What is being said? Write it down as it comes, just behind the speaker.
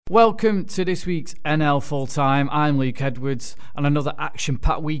Welcome to this week's NL Full Time. I'm Luke Edwards, and another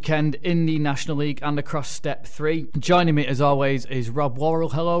action-packed weekend in the National League and across Step 3. Joining me, as always, is Rob Worrell.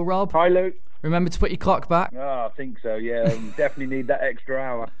 Hello, Rob. Hi, Luke. Remember to put your clock back? Oh, I think so, yeah. Definitely need that extra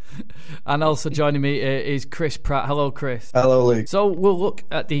hour. And also joining me is Chris Pratt. Hello, Chris. Hello, Luke. So we'll look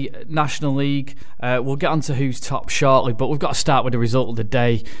at the National League. We'll get on to who's top shortly, but we've got to start with the result of the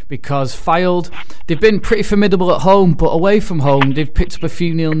day because Fylde, they've been pretty formidable at home, but away from home, they've picked up a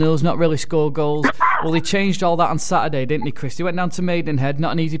few 0-0s, not really scored goals. Well, they changed all that on Saturday, didn't they, Chris? They went down to Maidenhead,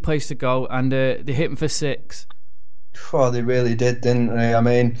 not an easy place to go, and they hit them for 6. Oh, they really did, didn't they? I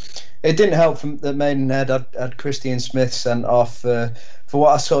mean, it didn't help that Maidenhead had Christian Smith sent off for what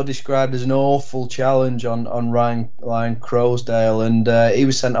I saw described as an awful challenge on Ryan Crowsdale, and he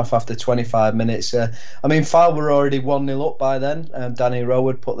was sent off after 25 minutes. I mean, Fylde were already 1-0 up by then. Danny Rowe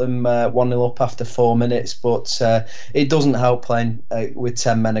had put them 1-0 up after 4 minutes, but it doesn't help playing with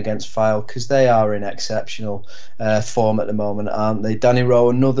 10 men against Fylde because they are in exceptional form at the moment, aren't they? Danny Rowe,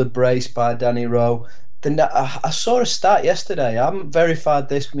 another brace by Danny Rowe. I saw a stat yesterday. I haven't verified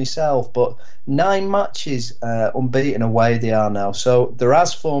this myself, but 9 matches unbeaten away they are now. So they're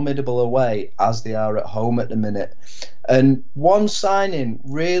as formidable away as they are at home at the minute. And one signing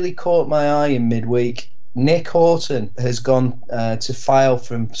really caught my eye in midweek. Nick Horton has gone to Fylde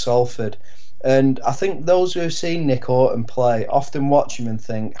from Salford. And I think those who have seen Nick Horton play often watch him and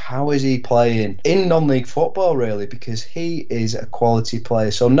think, how is he playing in non-league football, really? Because he is a quality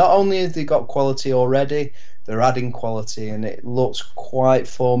player. So not only have they got quality already, they're adding quality, and it looks quite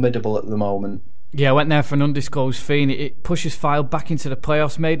formidable at the moment. Yeah, I went there for an undisclosed fee, and it pushes Fylde back into the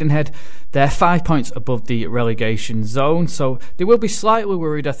playoffs. Maidenhead, they're 5 points above the relegation zone, so they will be slightly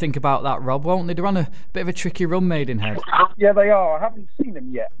worried, I think, about that, Rob, won't they? They're on a bit of a tricky run, Maidenhead. Yeah, they are. I haven't seen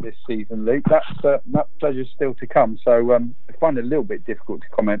them yet this season, Luke. That pleasure's still to come, so I find it a little bit difficult to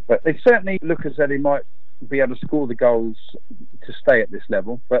comment, but they certainly look as though they might be able to score the goals to stay at this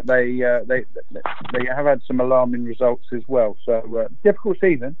level, but they have had some alarming results as well, so difficult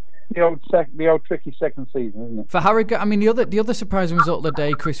season. The old tricky second season, isn't it? For Harrogate, I mean, the other surprising result of the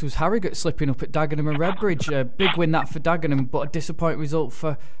day, Chris, was Harrogate slipping up at Dagenham and Redbridge. A big win that for Dagenham, but a disappointing result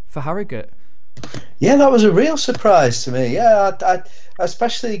for Harrogate. Yeah, that was a real surprise to me. Yeah, I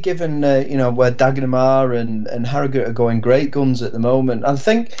especially given where Dagenham are and Harrogate are going great guns at the moment. I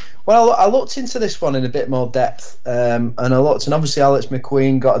think, well, I looked into this one in a bit more depth, and obviously Alex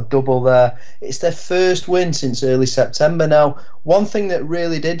McQueen got a double there. It's their first win since early September. Now, one thing that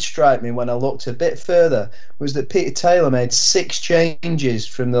really did strike me when I looked a bit further was that Peter Taylor made 6 changes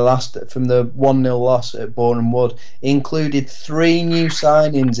from the 1-0 loss at Boreham Wood. He included 3 new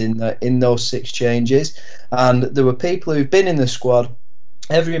signings in those 6 changes, and there were people who've been in the squad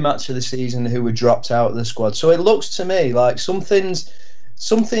every match of the season who were dropped out of the squad. So it looks to me like something's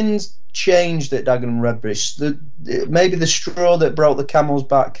changed at Dagenham and Redbridge. Maybe the straw that broke the camel's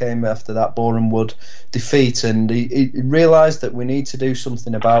back came after that Boreham Wood defeat, and he realised that we need to do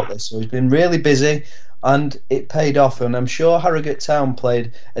something about this. So he's been really busy, and it paid off. And I'm sure Harrogate Town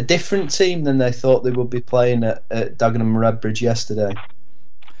played a different team than they thought they would be playing at Dagenham and Redbridge yesterday.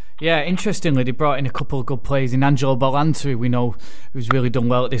 Yeah, interestingly, they brought in a couple of good players in Angelo Balanta, who we know who's really done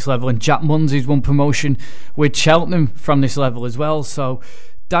well at this level, and Jack Munns, who's won promotion with Cheltenham from this level as well. So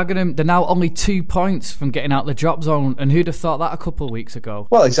Dagenham, they're now only 2 points from getting out the drop zone, and who'd have thought that a couple of weeks ago?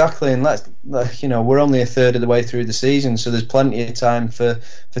 Well, exactly, and we're only a third of the way through the season, so there's plenty of time for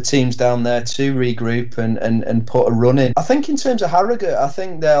teams down there to regroup and put a run in. I think in terms of Harrogate, I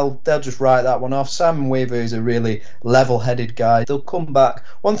think they'll just write that one off. Sam Weaver is a really level-headed guy. They'll come back.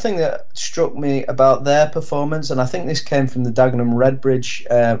 One thing that struck me about their performance, and I think this came from the Dagenham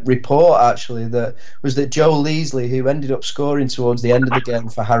Redbridge report actually, that Joe Leasley, who ended up scoring towards the end of the game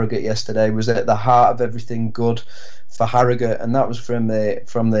for Harrogate yesterday, was at the heart of everything good for Harrogate, and that was from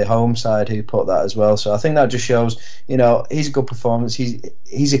the home side who put that as well. So I think that just shows, he's a good performance.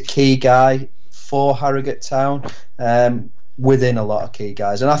 He's a key guy for Harrogate Town, within a lot of key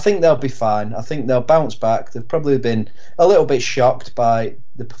guys, and I think they'll be fine. I think they'll bounce back. They've probably been a little bit shocked by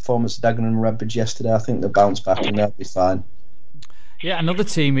the performance of Dagenham and Redbridge yesterday. I think they'll bounce back and they'll be fine. Yeah, another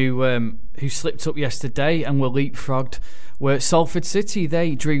team who slipped up yesterday and were leapfrogged were Salford City.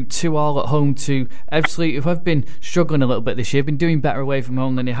 They drew 2-2 at home to Ebbsfleet, who have been struggling a little bit this year, been doing better away from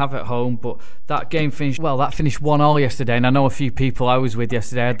home than they have at home, but that game finished 1-1 yesterday, and I know a few people I was with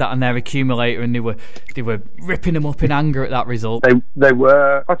yesterday had that on their accumulator, and they were ripping them up in anger at that result. They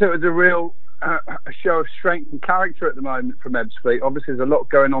were. I think it was a real a show of strength and character at the moment from Ebbsfleet. Obviously there's a lot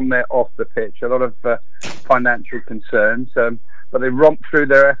going on there off the pitch, a lot of financial concerns, but they romped through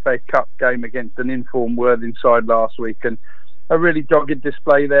their FA Cup game against an informed Worthing side last week, and a really dogged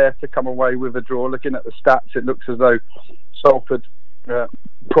display there to come away with a draw. Looking at the stats, it looks as though Salford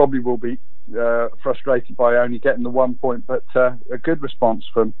probably will be frustrated by only getting the 1 point, but a good response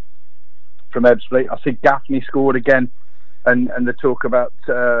from Ebbsfleet. I see Gaffney scored again, and the talk about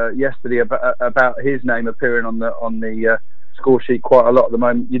yesterday about his name appearing on the score sheet quite a lot at the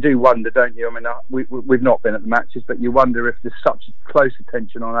moment. You do wonder, don't you? I mean, we've not been at the matches, but you wonder if there's such close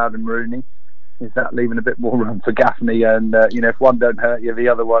attention on Adam Rooney. Is that leaving a bit more room for Gaffney? And, if one don't hurt you, the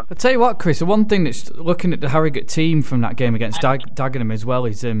other one. I'll tell you what, Chris, the one thing that's looking at the Harrogate team from that game against Dagenham as well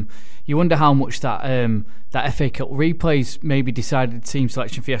is you wonder how much that FA Cup replays maybe decided the team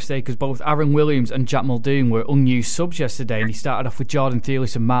selection for yesterday, because both Aaron Williams and Jack Muldoon were unused subs yesterday, and he started off with Jordan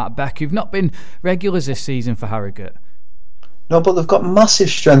Thielis and Mark Beck, who've not been regulars this season for Harrogate. No, but they've got massive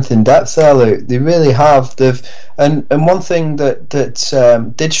strength in depth there, Luke. They really have. And one thing that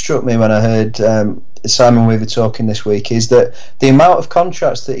did struck me when I heard Simon Weaver talking this week is that the amount of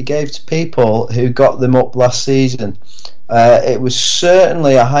contracts that he gave to people who got them up last season, it was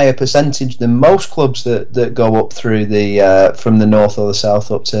certainly a higher percentage than most clubs that go up through the from the north or the south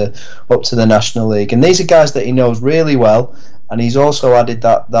up to the National League. And these are guys that he knows really well, and he's also added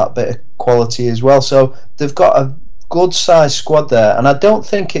that bit of quality as well. So they've got a good sized squad there, and I don't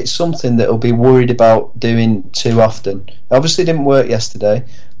think it's something that he'll be worried about doing too often. It obviously didn't work yesterday,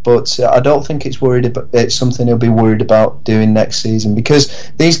 but I don't think it's something he'll be worried about doing next season, because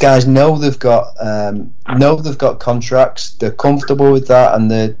these guys know they've got contracts, they're comfortable with that,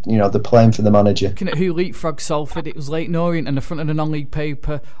 and they're playing for the manager. Looking at who leapfrogged Salford, it was Leyton Orient, and the front of the non-league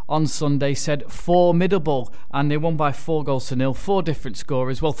paper on Sunday said formidable, and they won by 4-0. 4 different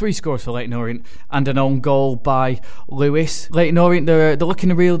scorers, well, 3 scorers for Leyton Orient and an own goal by Lewis. Leyton Orient, they're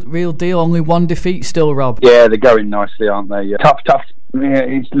looking a real deal. Only 1 defeat still, Rob. Yeah, they're going nicely, aren't they? Yeah. Tough. Yeah,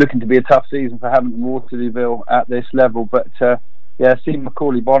 it's looking to be a tough season for Hampton Waterlooville at this level, but seeing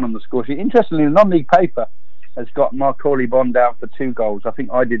Macaulay Bonne on the score sheet. Interestingly, the non-league paper has got Macaulay Bonne down for 2 goals. I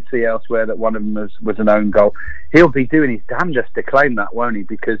think I did see elsewhere that one of them was an own goal. He'll be doing his damnedest to claim that, won't he?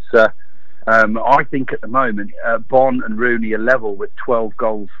 Because I think at the moment Bonne and Rooney are level with 12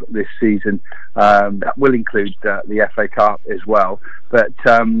 goals this season. That will include the FA Cup as well, but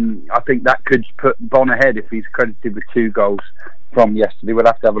I think that could put Bonne ahead if he's credited with 2 goals from yesterday. We'll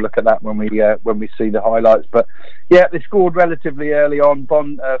have to have a look at that when we see the highlights. But yeah, they scored relatively early on.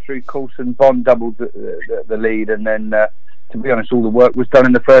 Bonne through Coulson. Bonne doubled the lead, and then to be honest, all the work was done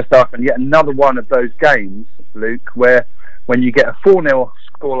in the first half. And yet another one of those games, Luke, where when you get a 4-0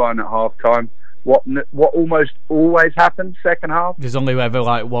 scoreline at half time, what almost always happens second half. There's only ever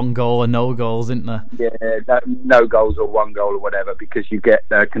like 1 goal or no goals, isn't there? Yeah, no goals or 1 goal or whatever, because you get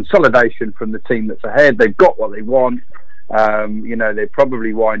consolidation from the team that's ahead. They've got what they want. They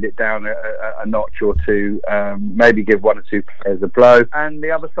probably wind it down a notch or 2, maybe give 1 or 2 players a blow. And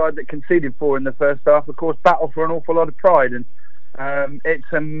the other side that conceded 4 in the first half, of course, battle for an awful lot of pride. And it's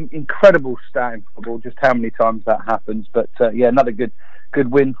an incredible stat in football, just how many times that happens. But another good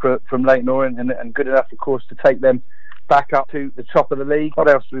win from Leyton Orient, and good enough, of course, to take them back up to the top of the league. What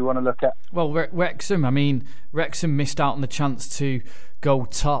else do we want to look at? Well, Wrexham. I mean, Wrexham missed out on the chance to go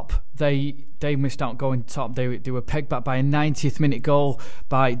top. They missed out going top. They were pegged back by a 90th minute goal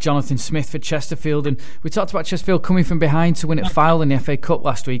by Jonathan Smith for Chesterfield. And we talked about Chesterfield coming from behind to win at Fylde in the FA Cup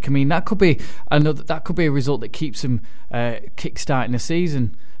last week. I mean, that could be a result that keeps them kick-starting the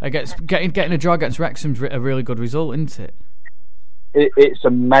season. Getting a draw against Wrexham's a really good result, isn't it? It's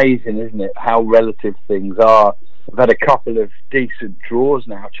amazing, isn't it, how relative things are. I've had a couple of decent draws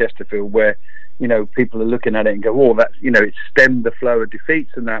now at Chesterfield where people are looking at it and go, oh, that's, it stemmed the flow of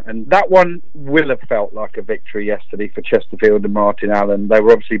defeats and that. And that one will have felt like a victory yesterday for Chesterfield and Martin Allen. They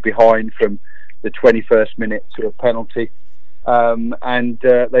were obviously behind from the 21st minute to a penalty. And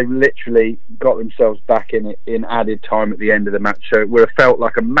they literally got themselves back in it in added time at the end of the match. So it would have felt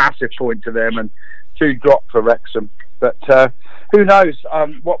like a massive point to them, and 2 dropped for Wrexham. But who knows?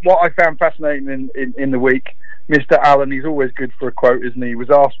 What I found fascinating in the week, Mr. Allen, he's always good for a quote, isn't he? He was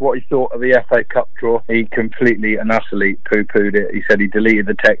asked what he thought of the FA Cup draw. He completely and utterly poo-pooed it. He said he deleted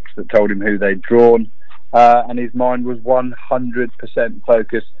the text that told him who they'd drawn, and his mind was 100%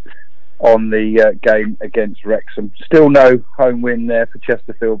 focused on the game against Wrexham. Still no home win there for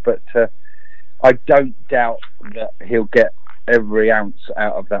Chesterfield, but I don't doubt that he'll get every ounce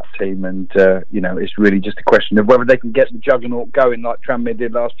out of that team, and it's really just a question of whether they can get the juggernaut going like Tranmere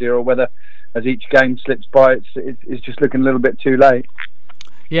did last year, or whether as each game slips by it's just looking a little bit too late.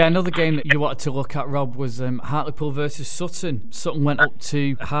 Yeah, another game that you wanted to look at, Rob, was Hartlepool versus Sutton. Sutton went up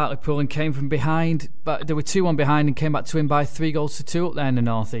to Hartlepool and came from behind, but they were 2-1 behind and came back to win by 3-2 up there in the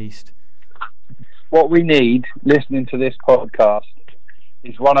North East. what we need, listening to this podcast,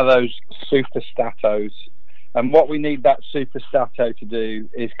 is one of those super statos. And what we need that super stato to do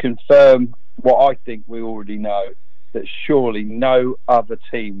is confirm what I think we already know, that surely no other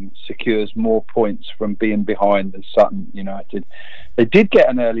team secures more points from being behind than Sutton United. They did get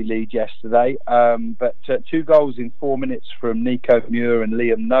an early lead yesterday, but 2 goals in 4 minutes from Nico Muir and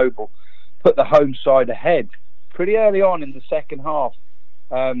Liam Noble put the home side ahead pretty early on in the second half.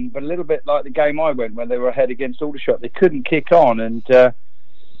 But a little bit like the game I went when they were ahead against Aldershot. They couldn't kick on, and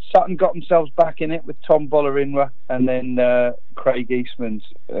Sutton got themselves back in it with Tom Bolarinwa, and then Craig Eastman's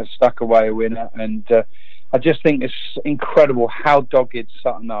stuck away a winner. And I just think it's incredible how dogged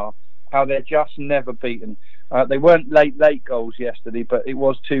Sutton are, how they're just never beaten. They weren't late goals yesterday, but it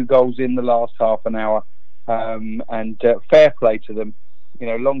was 2 goals in the last half an hour. And fair play to them.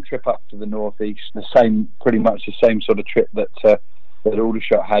 Long trip up to the northeast, pretty much the same sort of trip that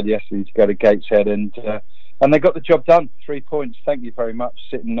Aldershot had yesterday to go to Gateshead, and they got the job done. 3 points. Thank you very much.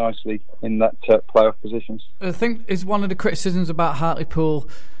 Sitting nicely in that playoff positions. I think is one of the criticisms about Hartlepool.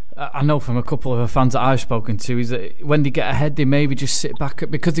 I know from a couple of the fans that I've spoken to, is that when they get ahead, they maybe just sit back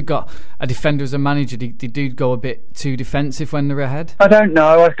because they've got a defender as a manager. They do go a bit too defensive when they're ahead. I don't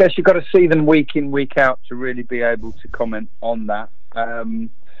know. I guess you've got to see them week in, week out to really be able to comment on that.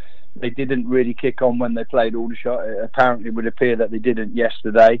 They didn't really kick on when they played Aldershot. It apparently would appear that they didn't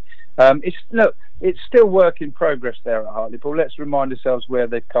yesterday. It's still work in progress there at Hartlepool. Let's remind ourselves where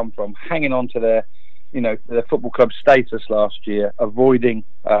they've come from, hanging on to their football club status last year, avoiding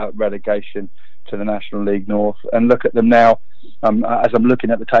relegation to the National League North, and look at them now. As I'm looking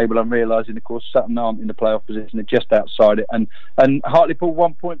at the table, I'm realising, of course, Sutton aren't in the playoff position; they're just outside it, and Hartlepool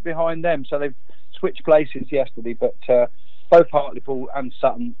 1 point behind them. So they've switched places yesterday, but both Hartlepool and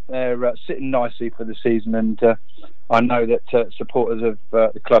Sutton, they're sitting nicely for the season, and I know that supporters of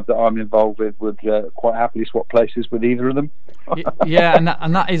the club that I'm involved with would quite happily swap places with either of them. Yeah,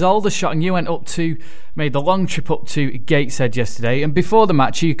 and that is Aldershot, and you made the long trip up to Gateshead yesterday, and before the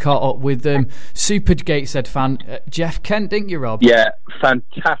match you caught up with super Gateshead fan Jeff Kent, didn't you, Rob? Yeah,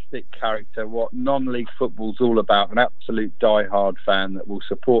 fantastic character, what non-league football's all about, an absolute die-hard fan that will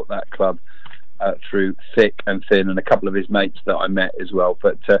support that club through thick and thin, and a couple of his mates that I met as well.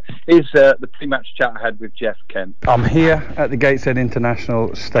 But here's the pre-match chat I had with Jeff Kent. I'm here at the Gateshead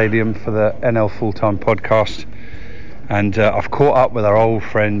International Stadium for the NL Full-Time Podcast, and I've caught up with our old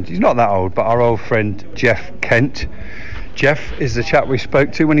friend, he's not that old, but our old friend Jeff Kent. Jeff is the chap we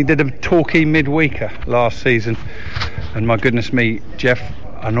spoke to when he did a Torquay midweeker last season, and my goodness me, Jeff,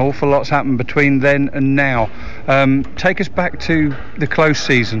 an awful lot's happened between then and now. Take us back to the close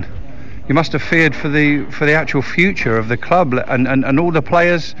season. You must have feared for the actual future of the club and all the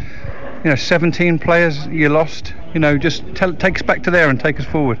players. 17 players you lost. Just take us back to there and take us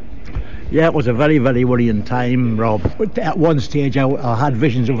forward. Yeah, it was a very, very worrying time, Rob. But at one stage I had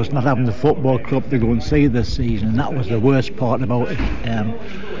visions of us not having the football club to go and see this season, and that was the worst part about it.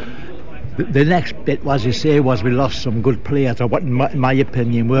 The next bit, as you say, was we lost some good players, or what in my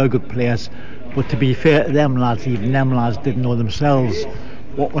opinion were good players. But to be fair to them lads, even them lads didn't know themselves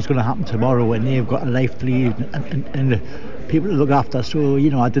what was going to happen tomorrow, when they've got a life to lead and the people to look after. So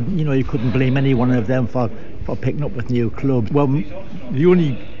I didn't, you couldn't blame any one of them for picking up with new clubs. Well, the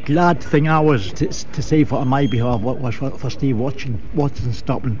only glad thing I was to say on my behalf was for Steve Watson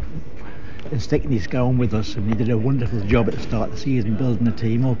stopping and sticking his gown with us, and he did a wonderful job at the start of the season building the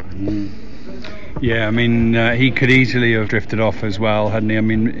team up. Yeah, I mean, he could easily have drifted off as well, hadn't he? I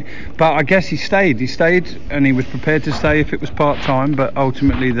mean, but I guess he stayed, and he was prepared to stay if it was part-time, but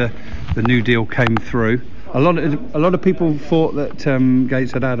ultimately the new deal came through. A lot of people thought that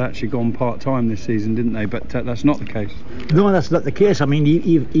Gateshead had actually gone part-time this season, didn't they? But that's not the case. No, that's not the case. I mean,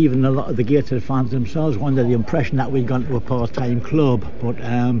 even a lot of the Gateshead fans themselves were under the impression that we'd gone to a part-time club, but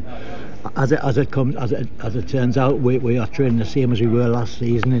as it turns out, we are training the same as we were last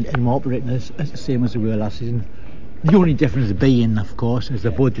season, and we're operating the same as we were last season. The only difference being, of course, is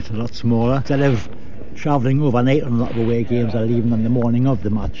the budget's a lot smaller. Instead of travelling overnight on a lot of away games, or leaving on the morning of the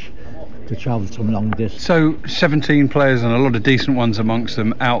match to travel some long distance. So 17 players, and a lot of decent ones amongst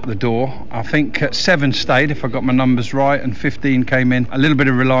them, out the door. I think 7 stayed, if I got my numbers right, and 15 came in. A little bit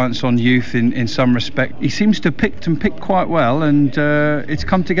of reliance on youth in some respect. He seems to have picked quite well, and it's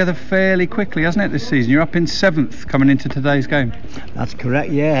come together fairly quickly, hasn't it, this season? You're up in 7th coming into today's game. That's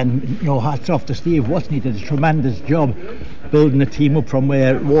correct, yeah, and hats off to Steve Watson. He did a tremendous job building the team up from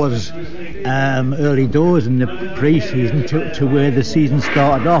where it was early doors in the pre-season to where the season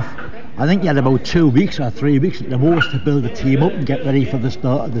started off. I think he had about 2 weeks or 3 weeks at the most to build the team up and get ready for the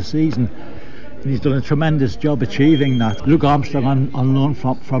start of the season. He's done a tremendous job achieving that. Luke Armstrong on loan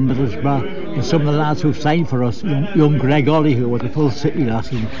from Middlesbrough, and some of the lads who've signed for us, young Greg Ollie, who was a full City last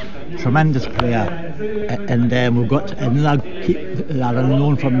season, tremendous player. And we've got another lad on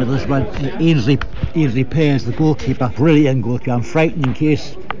loan from Middlesbrough, Ainsley Pears, the goalkeeper, brilliant goalkeeper. I'm frightened in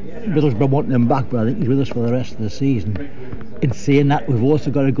case Middlesbrough want him back, but I think he's with us for the rest of the season. In saying that, we've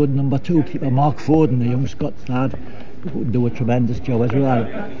also got a good number 2 keeper, Mark Foden, the young Scots lad, who will do a tremendous job as well.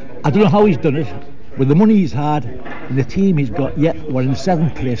 I don't know how he's done it. With the money he's had and the team he's got, we're in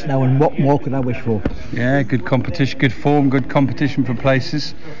 7th place now, and what more could I wish for? Yeah, good competition, good form, good competition for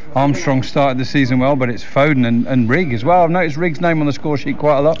places. Armstrong started the season well, but it's Foden and Rigg as well. I've noticed Rigg's name on the score sheet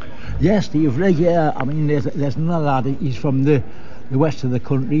quite a lot. Yes, Steve Rigg, yeah. I mean, there's another lad, he's from the west of the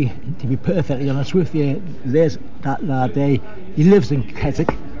country. To be perfectly honest with you, there's that lad there. He lives in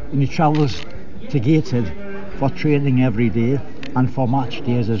Keswick and he travels to Gateshead for training every day and for match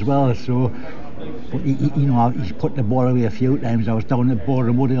days as well. So, but he's put the ball away a few times. I was down at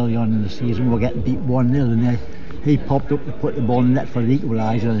Boreham Wood early on in the season. We were getting beat 1-0, and he popped up to put the ball in the net for the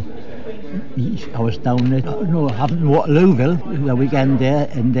equaliser. I was down there, having Waterlooville the weekend there,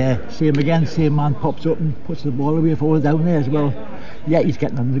 and same again, same man pops up and puts the ball away for us down there as well. Yeah, he's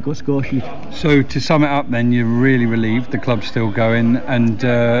getting on the good score sheet. So to sum it up then, you're really relieved the club's still going, and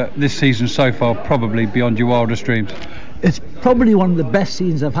this season so far probably beyond your wildest dreams. It's probably one of the best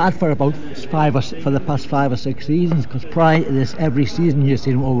seasons I've had for the past 5 or 6 seasons, because prior to this, every season you're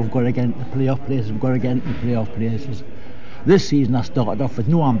saying, we've got to get into playoff places, This season I started off with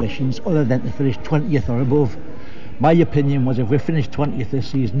no ambitions other than to finish 20th or above. My opinion was if we finished 20th this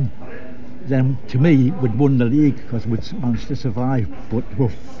season, then to me we'd won the league because we'd managed to survive. But we're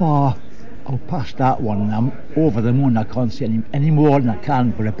far out past that one, and I'm over the moon. I can't say any more than I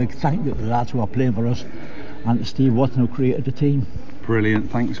can, but a big thank you to the lads who are playing for us and to Steve Watson who created the team. Brilliant,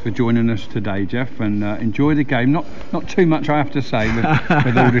 thanks for joining us today, Jeff, and enjoy the game. Not too much, I have to say, with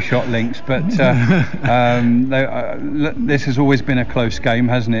Aldershot links, but this has always been a close game,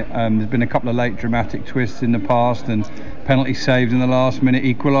 hasn't it? There's been a couple of late dramatic twists in the past, and penalties saved in the last minute,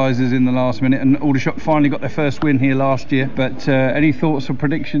 equalisers in the last minute, and Aldershot finally got their first win here last year. But any thoughts or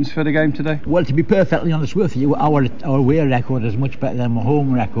predictions for the game today? Well, to be perfectly honest with you, our away record is much better than our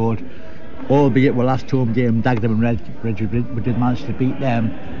home record. Albeit our last home game, Dagenham and Redbridge, we did manage to beat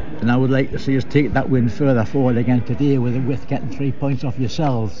them, and I would like to see us take that win further forward again today with getting 3 points off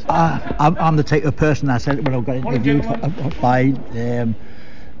yourselves. I'm the type of person, I said when I got interviewed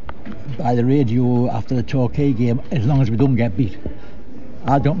by the radio after the Torquay game, as long as we don't get beat.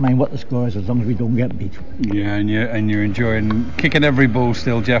 I don't mind what the score is as long as we don't get beat. Yeah, and you're enjoying kicking every ball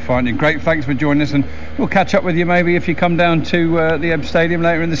still, Jeff, aren't you? Great, thanks for joining us, and we'll catch up with you maybe if you come down to the Ebb Stadium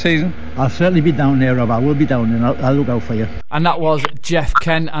later in the season. I'll certainly be down there, Rob. I will be down there, and I'll look out for you. And that was Jeff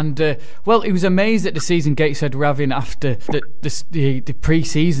Kent, and he was amazed at the season Gateshead were having after the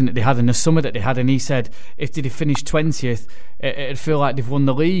pre-season that they had and the summer that they had, and he said if they'd finished 20th, it'd feel like they've won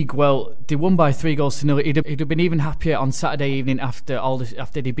the league. Well, they won by 3-0. He'd have been even happier on Saturday evening after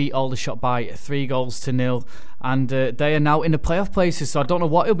they beat Aldershot by 3-0, and they are now in the playoff places. So I don't know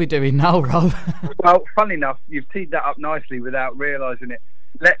what he'll be doing now, Rob. Well, funny enough, you've teed that up nicely without realising it.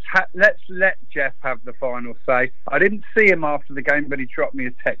 Let's let Jeff have the final say. I didn't see him after the game, but he dropped me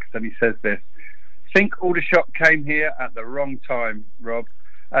a text and he says this: think Aldershot came here at the wrong time, Rob.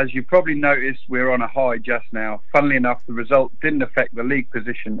 As you probably noticed, we're on a high just now. Funnily enough, the result didn't affect the league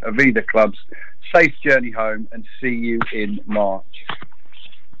position of either clubs. Safe journey home, and see you in March.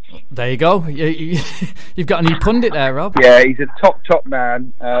 There you go. You've got a new pundit there, Rob. Yeah, he's a top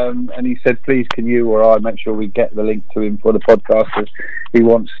man, and he said, please can you or I make sure we get the link to him for the podcast, as he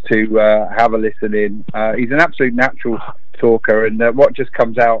wants to have a listen in. He's an absolute natural talker, and what just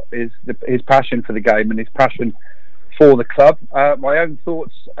comes out is his passion for the game and his passion for the club. My own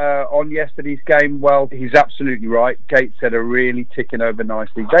thoughts on yesterday's game, well, he's absolutely right. Gateshead are really ticking over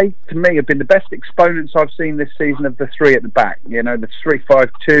nicely. They, to me, have been the best exponents I've seen this season of the three at the back. You know, the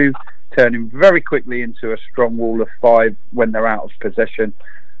 3-5-2 turning very quickly into a strong wall of 5 when they're out of possession.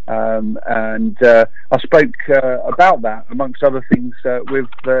 And I spoke about that, amongst other things, with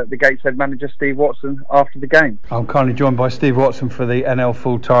the Gateshead manager, Steve Watson, after the game. I'm kindly joined by Steve Watson for the NL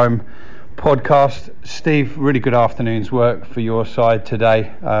Full-Time podcast. Steve, really good afternoon's work for your side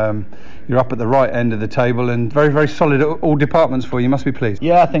today. You're up at the right end of the table and very, very solid at all departments for you. You must be pleased.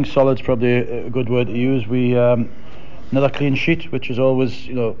 Yeah, I think solid's probably a good word to use. We another clean sheet, which is always,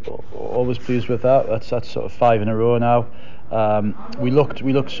 always pleased with that. That's sort of 5 in a row now. We looked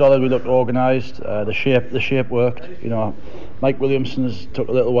solid. We looked organised. The shape worked. Mike Williamson's took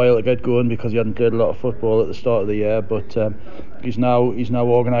a little while to get going because he hadn't played a lot of football at the start of the year, but he's now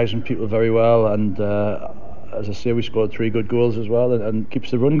organising people very well, and as I say, we scored 3 good goals as well, and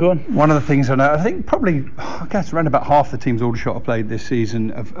keeps the run going. One of the things I think probably, I guess around about half the teams Aldershot have played this season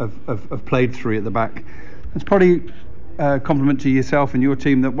have played 3 at the back. It's probably a compliment to yourself and your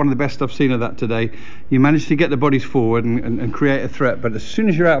team that one of the best I've seen of that today. You managed to get the bodies forward and create a threat, but as soon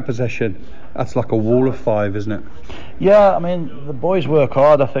as you're out of possession, that's like a wall of 5, isn't it? Yeah, I mean, the boys work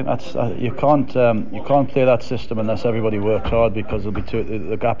hard. I think that's you can't play that system unless everybody works hard, because there'll be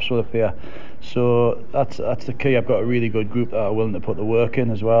the gaps will appear. So that's the key. I've got a really good group that are willing to put the work in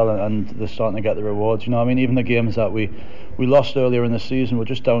as well, and they're starting to get the rewards. You know, I mean, even the games that we lost earlier in the season were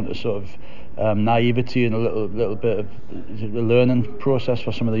just down to sort of naivety and a little bit of the learning process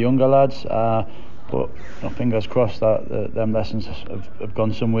for some of the younger lads. But fingers crossed that them lessons have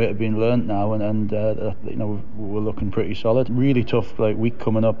gone some way to being learnt now, and we're looking pretty solid. Really tough week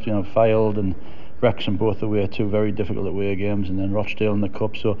coming up. Fylde and Wrexham both away, 2 very difficult away games, and then Rochdale in the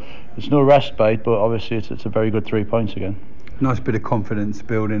cup. So there's no respite, but obviously it's a very good 3 points again. Nice bit of confidence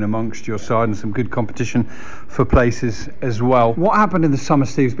building amongst your side, and some good competition for places as well. What happened in the summer,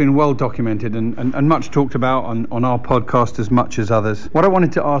 Steve, has been well documented and much talked about on our podcast as much as others. What I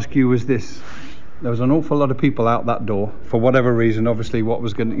wanted to ask you was this. There was an awful lot of people out that door for whatever reason. Obviously, what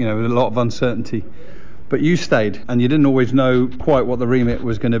was going to, a lot of uncertainty. But you stayed, and you didn't always know quite what the remit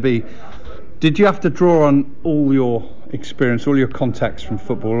was going to be. Did you have to draw on all your experience, all your contacts from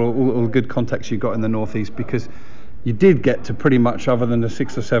football, all the good contacts you got in the North East? Because you did get to pretty much, other than the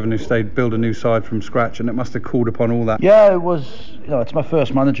 6 or 7 who stayed, build a new side from scratch, and it must have called upon all that. Yeah, it was. It's my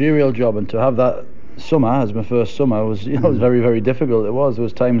first managerial job, and to have that summer as my first summer was, was very, very difficult. There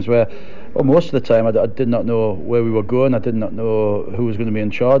was times where, most of the time, I did not know where we were going. I did not know who was going to be in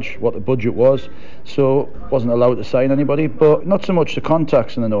charge, what the budget was, so wasn't allowed to sign anybody. But not so much the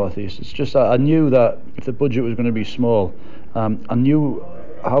contacts in the North East. It's just that I knew that if the budget was going to be small, I knew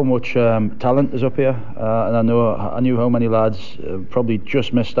how much talent is up here, and I knew how many lads probably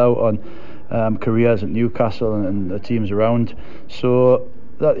just missed out on careers at Newcastle and the teams around. So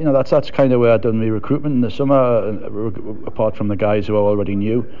that's kind of where I've done my recruitment in the summer, apart from the guys who I already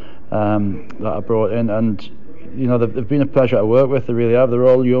knew that I brought in. And they've been a pleasure to work with. They really have. They're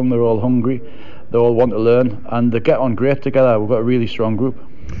all young, they're all hungry, they all want to learn, and they get on great together. We've got a really strong group.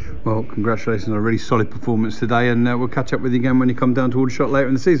 Well, congratulations on a really solid performance today, and we'll catch up with you again when you come down to Aldershot later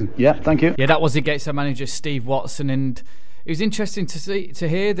in the season. Yeah, thank you. Yeah, that was the Gateshead manager, Steve Watson, and it was interesting to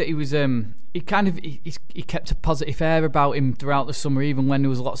hear that he was he kept a positive air about him throughout the summer, even when there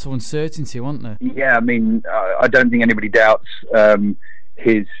was lots of uncertainty, wasn't there? Yeah, I mean, I don't think anybody doubts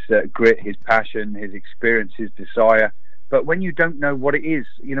his grit, his passion, his experience, his desire. But when you don't know what it is,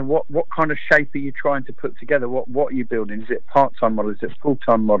 what kind of shape are you trying to put together? What are you building? Is it a part-time model? Is it a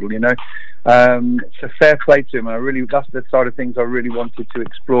full-time model? It's a fair play to him. And that's the side of things I really wanted to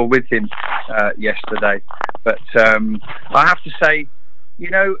explore with him yesterday. But I have to say,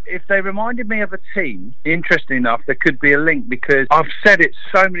 if they reminded me of a team, interesting enough, there could be a link, because I've said it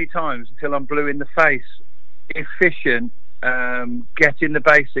so many times until I'm blue in the face. Efficient, getting the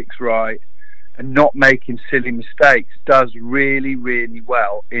basics right, and not making silly mistakes does really, really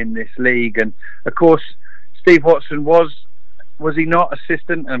well in this league. And of course, Steve Watson was he not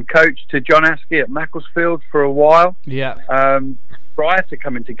assistant and coach to John Askey at Macclesfield for a while? Yeah. Prior to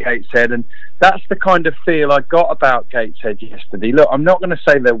coming to Gateshead, and that's the kind of feel I got about Gateshead yesterday. Look, I'm not going to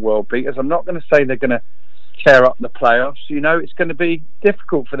say they're world beaters. I'm not going to say they're going to tear up the playoffs. It's going to be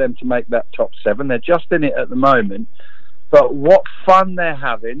difficult for them to make that top 7. They're just in it at the moment. But what fun they're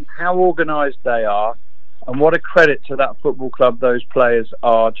having, how organised they are, and what a credit to that football club those players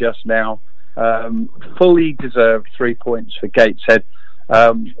are just now. Fully deserved 3 points for Gateshead.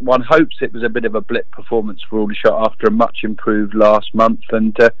 One hopes it was a bit of a blip performance for Aldershot after a much improved last month,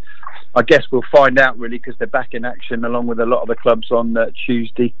 and I guess we'll find out really, because they're back in action along with a lot of the clubs on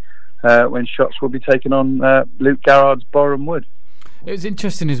Tuesday, when Shots will be taking on Luke Garrard's Boreham Wood. It was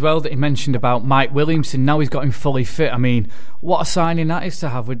interesting as well that he mentioned about Mike Williamson. Now he's got him fully fit. I mean, what a signing that is to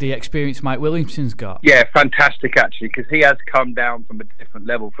have with the experience Mike Williamson's got. Yeah, fantastic actually, because he has come down from a different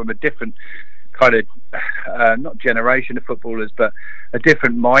level, from a different kind of not generation of footballers, but a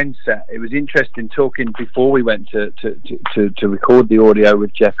different mindset. It was interesting talking before we went to record the audio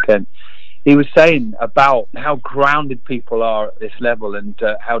with Jeff Kent. He was saying about how grounded people are at this level, and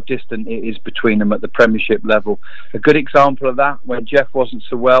how distant it is between them at the Premiership level. A good example of that, when Jeff wasn't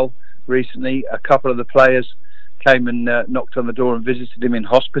so well recently, a couple of the players came and knocked on the door and visited him in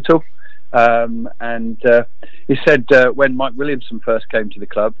hospital, And he said when Mike Williamson first came to the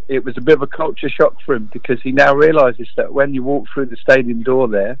club, it was a bit of a culture shock for him, because he now realises that when you walk through the stadium door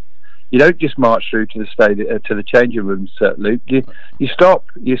there, you don't just march through to the stadium, to the changing rooms, Luke. You stop,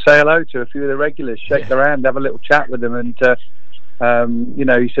 you say hello to a few of the regulars, shake their hand, have a little chat with them, and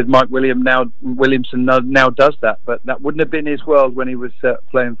he said Mike Williamson now does that, but that wouldn't have been his world when he was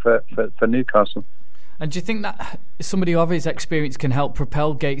playing for Newcastle. And do you think that somebody of his experience can help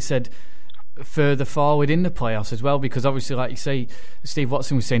propel Gateshead further forward in the playoffs as well? Because obviously, like you say, Steve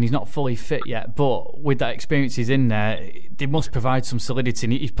Watson was saying he's not fully fit yet, but with that experience he's in there, they must provide some solidity,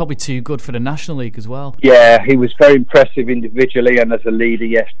 and he's probably too good for the National League as well. Yeah, he was very impressive individually and as a leader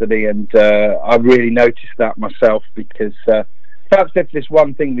yesterday, and I really noticed that myself, because perhaps that's this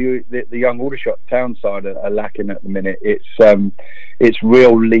one thing the young Aldershot Town side are lacking at the minute. It's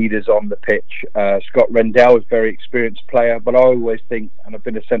real leaders on the pitch. Scott Rendell is a very experienced player, but I always think, and I've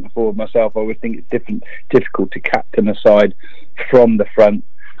been a centre forward myself, I always think it's difficult to captain a side from the front.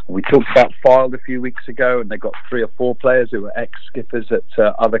 We talked about Fylde a few weeks ago, and they got 3 or 4 players who were ex-skippers at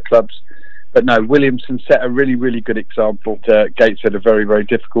other clubs. But no, Williamson set a really, really good example. Gateshead a very, very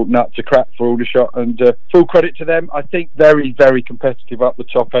difficult nut to crack for Aldershot, and full credit to them. I think very, very competitive up the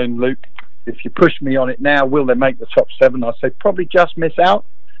top end, Luke. If you push me on it now, will they make the top 7? I'd say probably just miss out.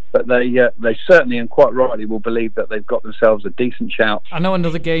 But they certainly, and quite rightly, will believe that they've got themselves a decent shout. I know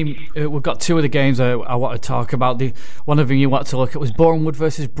another game, we've got 2 of the games I want to talk about. One of them you want to look at was Boreham Wood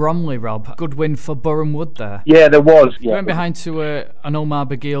versus Bromley, Rob. Good win for Boreham Wood there. Yeah, there was. They went behind to an Omar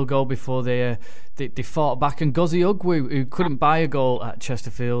Bagil goal before they fought back, and Gozi Ugwu, who couldn't buy a goal at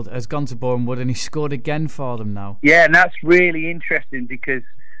Chesterfield, has gone to Boreham Wood, and he scored again for them now. Yeah, and that's really interesting, because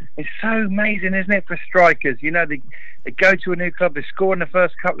it's so amazing, isn't it, for strikers? You know, they go to a new club, they score in the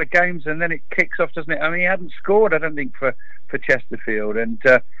first couple of games, and then it kicks off, doesn't it? I mean, he hadn't scored, I don't think, for Chesterfield, and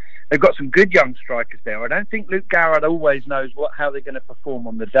they've got some good young strikers there. I don't think Luke Garrard always knows how they're going to perform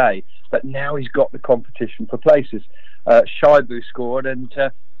on the day, but now he's got the competition for places. Shaibu scored, and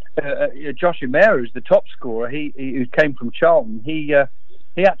Josh Umera, who's the top scorer, who came from Charlton, he had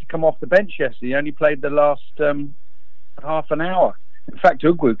to come off the bench yesterday. He only played the last half an hour. In fact,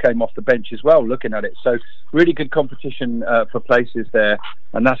 Ugwu came off the bench as well, looking at it. So really good competition for places there,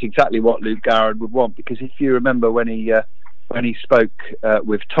 and that's exactly what Luke Garrard would want, because if you remember when he spoke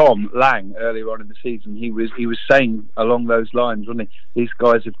with Tom Lang earlier on in the season, he was saying along those lines, wasn't he? These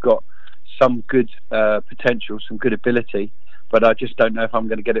guys have got some good potential, some good ability, but I just don't know if I'm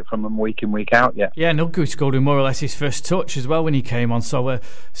going to get it from them week in, week out yet. Yeah, and Ugwu scored in more or less his first touch as well when he came on, so a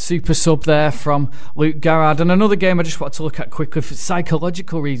super sub there from Luke Garrard. And another game I just wanted to look at quickly for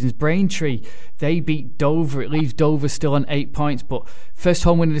psychological reasons, Braintree, they beat Dover. It leaves Dover still on 8 points, but first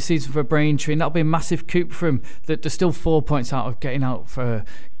home win of the season for Braintree, and that'll be a massive coup for him. They're still 4 points out of getting out for...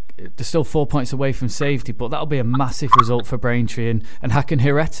 They're still 4 points away from safety, but that'll be a massive result for Braintree and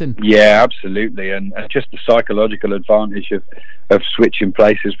Hacken-Heretton. Yeah, absolutely, and just the psychological advantage of switching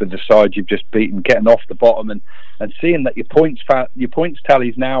places with the side you've just beaten, getting off the bottom, and seeing that your points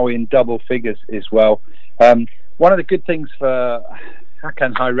tally's now in double figures as well. One of the good things for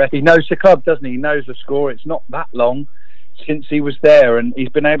Hacken-Heretton, he knows the club, doesn't he? He knows the score. It's not that long since he was there, and he's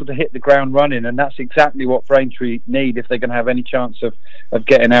been able to hit the ground running, and that's exactly what Braintree need if they're going to have any chance of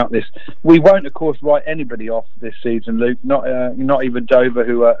getting out this. We won't, of course, write anybody off this season, Luke, not even Dover,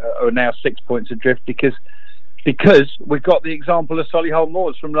 who are now 6 points adrift, because we've got the example of Solihull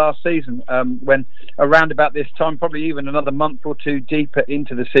Moors from last season, when around about this time, probably even another month or two deeper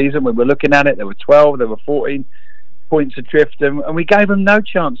into the season, when we're looking at it, there were 12, there were 14 points adrift, and we gave them no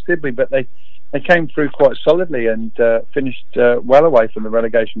chance, did we? But they came through quite solidly and finished well away from the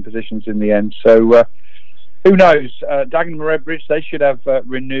relegation positions in the end. So who knows? Dagenham and Redbridge, they should have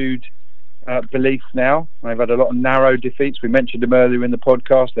renewed belief now. They've had a lot of narrow defeats. We mentioned them earlier in the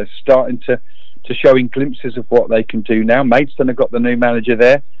podcast. They're starting to showing glimpses of what they can do now. Maidstone have got the new manager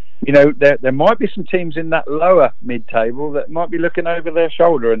there. You know, there might be some teams in that lower mid-table that might be looking over their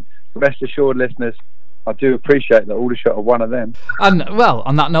shoulder, and rest assured, listeners, I do appreciate that Aldershot are one of them. And, well,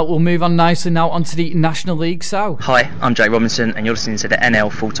 on that note, we'll move on nicely now onto the National League South. Hi, I'm Jake Robinson, and you're listening to the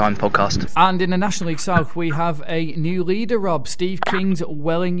NL Full-Time Podcast. And in the National League South, we have a new leader, Rob. Steve King's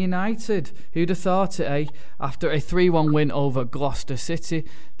Welling United. Who'd have thought it, eh? After a 3-1 win over Gloucester City,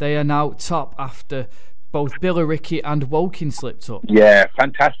 they are now top after both Billericay and Woking slipped up. Yeah,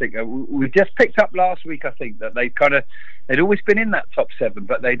 fantastic. We just picked up last week, I think, that they'd always been in that top 7,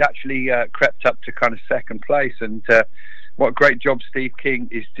 but they'd actually crept up to kind of second place. And what a great job Steve King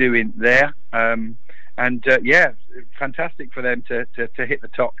is doing there. Yeah, fantastic for them to hit the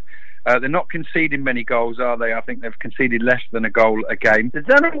top. They're not conceding many goals, are they? I think they've conceded less than a goal a game. They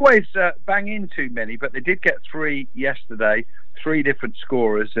don't always bang in too many, but they did get 3 yesterday, 3 different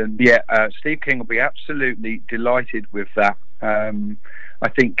scorers, and Steve King will be absolutely delighted with that. I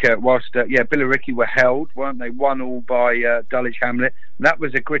think whilst Billericay were held, weren't they? 1-1 by Dulwich Hamlet. And that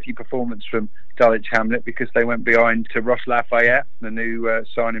was a gritty performance from Dulwich Hamlet because they went behind to Ross Lafayette, the new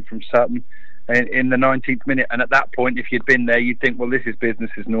signing from Sutton, in the 19th minute. And at that point, if you'd been there, you'd think, well, this is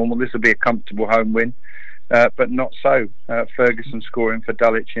business as normal. This will be a comfortable home win. But not so. Ferguson scoring for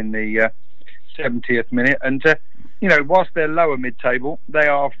Dulwich in the 70th minute. And whilst they're lower mid-table, they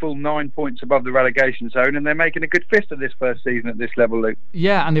are a full 9 points above the relegation zone, and they're making a good fist of this first season at this level, Luke.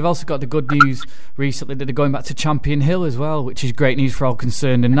 Yeah, and they've also got the good news recently that they're going back to Champion Hill as well, which is great news for all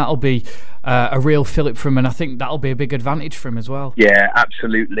concerned, and that'll be a real fillip for him, and I think that'll be a big advantage for him as well. Yeah,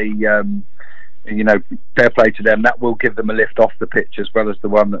 absolutely. Fair play to them. That will give them a lift off the pitch as well as the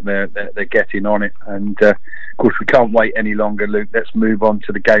one that they're getting on it. And of course, we can't wait any longer, Luke. Let's move on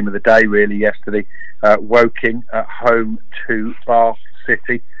to the game of the day. Really, yesterday, Woking at home to Bath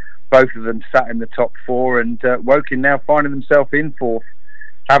City. Both of them sat in the top 4, and Woking now finding themselves in 4th,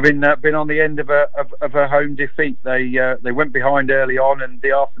 having been on the end of a home defeat. They went behind early on, and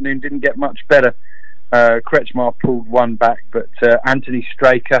the afternoon didn't get much better. Kretschmar pulled one back, but Anthony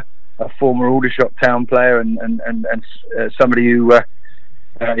Straker, a former Aldershot Town player and somebody who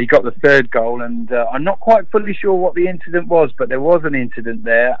he got the 3rd goal, and I'm not quite fully sure what the incident was, but there was an incident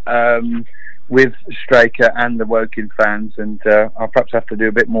there with Straker and the Woking fans, and I'll perhaps have to do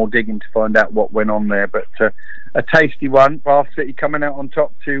a bit more digging to find out what went on there, but a tasty one. Bath City coming out on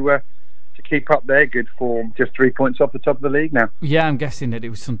top to keep up their good form, just 3 points off the top of the league now. Yeah, I'm guessing that it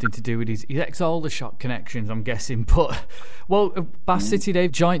was something to do with his ex-Aldershot connections, I'm guessing. But, Bath City,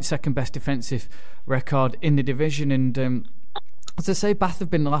 they've joint second best defensive record in the division, and as I say, Bath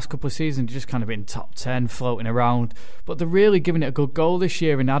have been the last couple of seasons just kind of been top 10, floating around, but they're really giving it a good goal this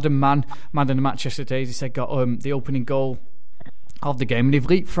year, and Adam Mann of the match yesterday, as he said, got the opening goal of the game, and they've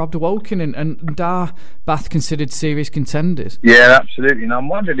leapfrogged Woking, and are Bath considered serious contenders? Yeah, absolutely. And I'm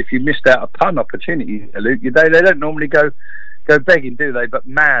wondering if you missed out a pun opportunity, Luke. They don't normally go begging, do they? But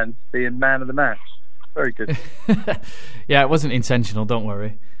Man being man of the match, very good. Yeah, it wasn't intentional. Don't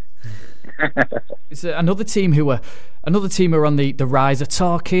worry. It's another team who are on the rise of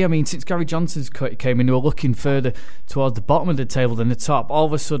Torquay. I mean, since Gary Johnson's came in, they were looking further towards the bottom of the table than the top. All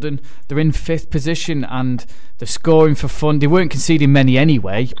of a sudden, they're in 5th position and they're scoring for fun. They weren't conceding many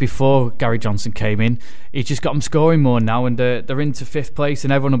anyway before Gary Johnson came in. He's just got them scoring more now, and they're into 5th place,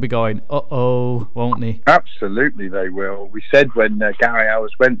 and everyone will be going, uh-oh, won't they? Absolutely, they will. We said when Gary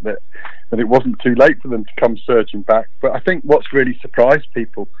Hours went that it wasn't too late for them to come surging back. But I think what's really surprised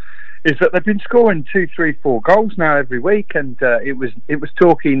people is that they've been scoring 2, 3, 4 goals now every week, and it was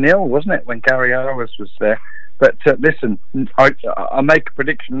Torquay 0, wasn't it, when Gary Hours was there? But listen, I'll make a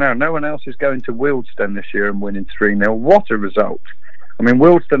prediction now. No one else is going to Wealdstone this year and winning 3-0. What a result! I mean,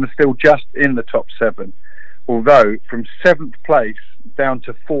 Wealdstone are still just in the top 7, although from 7th place down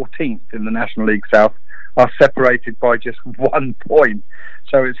to 14th in the National League South are separated by just 1 point.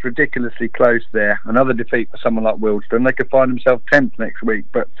 So it's ridiculously close there. Another defeat for someone like Wealdstone. They could find themselves 10th next week.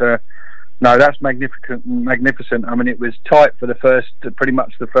 But no, that's magnificent. I mean, it was tight for pretty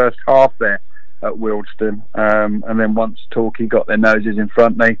much the first half there at Wealdstone. And then once Torquay got their noses in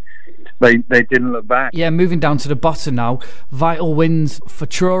front, they didn't look back. Yeah, moving down to the bottom now. Vital wins for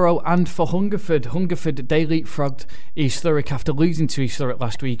Truro and for Hungerford. Hungerford, they leapfrogged East Thurrock after losing to East Thurrock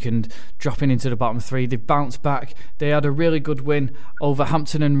last week and dropping into the bottom 3. They've bounced back. They had a really good win over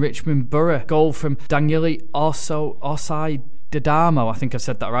Hampton and Richmond Borough. Goal from Daniele Osai Didamo, I think I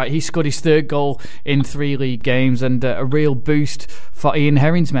said that right. He scored his 3rd goal in 3 league games, and a real boost for Ian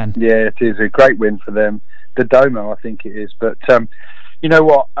Herring's men. Yeah, it is a great win for them. Didamo, I think it is. But you know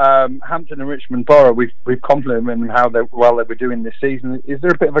what? Hampton and Richmond Borough, we've complimented them how well they were doing this season. Is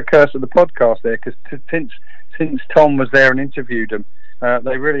there a bit of a curse of the podcast there? Because since Tom was there and interviewed them,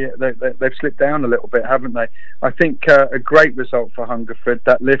 they've slipped down a little bit, haven't they? I think a great result for Hungerford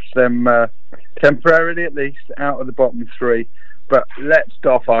that lifts them temporarily, at least, out of the bottom 3. But let's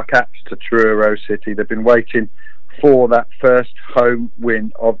doff our caps to Truro City. They've been waiting for that first home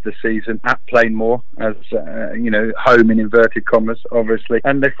win of the season at Plainmoor, as home in inverted commas, obviously.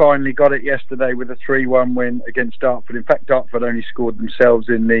 And they finally got it yesterday with a 3-1 win against Dartford. In fact, Dartford only scored themselves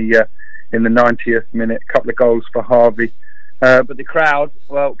in the 90th minute. A couple of goals for Harvey. But the crowd,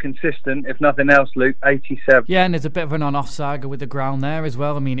 well, consistent, if nothing else, Luke, 87. Yeah, and there's a bit of an on-off saga with the ground there as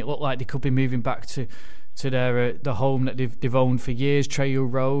well. I mean, it looked like they could be moving back to their the home that they've owned for years, Treyu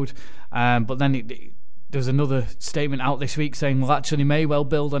Road. But then there was another statement out this week saying, well, actually, they may well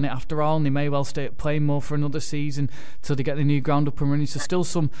build on it after all, and they may well stay playing more for another season till they get the new ground up and running. So still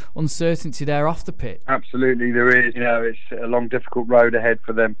some uncertainty there off the pitch. Absolutely, there is. It's a long, difficult road ahead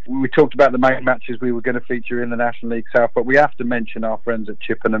for them. We talked about the main matches we were going to feature in the National League South, but we have to mention our friends at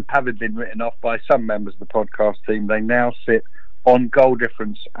Chippenham. Having been written off by some members of the podcast team, they now sit on goal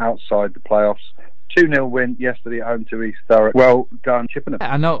difference outside the playoffs. 2-0 win yesterday at home to East Thurrock. Well done, Chippenham.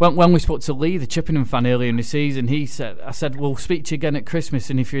 I know when we spoke to Lee, the Chippenham fan, earlier in the season, I said, we'll speak to you again at Christmas,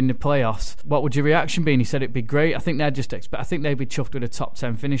 and if you're in the playoffs, what would your reaction be? And he said it'd be great. I think they'd be chuffed with a top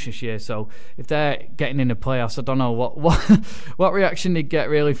 10 finish this year. So if they're getting in the playoffs, I don't know what reaction they'd get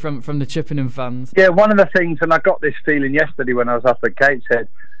really from the Chippenham fans. Yeah, one of the things, and I got this feeling yesterday when I was up at Gateshead,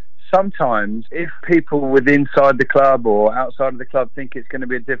 sometimes if people with inside the club or outside of the club think it's going to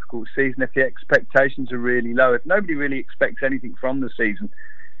be a difficult season, if the expectations are really low, if nobody really expects anything from the season,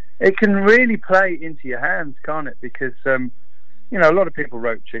 it can really play into your hands, can't it? Because a lot of people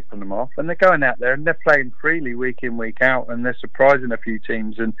wrote Chippenham off, and they're going out there and they're playing freely week in, week out, and they're surprising a few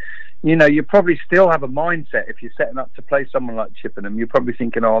teams. And you probably still have a mindset if you're setting up to play someone like Chippenham. You're probably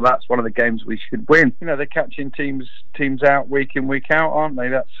thinking, oh, that's one of the games we should win. They're catching teams out week in, week out, aren't they?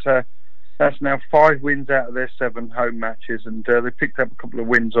 That's now 5 wins out of their 7 home matches, and they picked up a couple of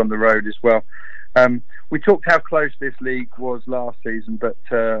wins on the road as well. We talked how close this league was last season, but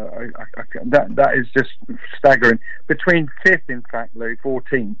that is just staggering. Between 5th, in fact, Luke,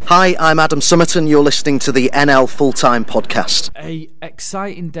 14th. Hi, I'm Adam Summerton. You're listening to the NL Full-Time Podcast. A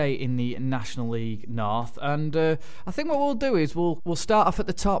exciting day in the National League North, and I think what we'll do is we'll start off at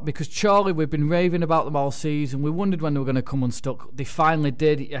the top, because Chorley, we've been raving about them all season. We wondered when they were going to come unstuck. They finally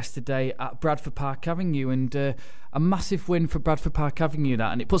did yesterday at Bradford Park Avenue, and a massive win for Bradford Park Avenue,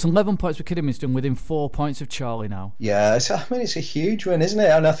 that, and it puts 11 points for Kidderminster within 4 points of Chorley now. Yeah, it's a huge win, isn't it?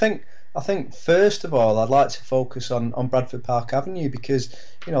 And I think first of all, I'd like to focus on Bradford Park Avenue, because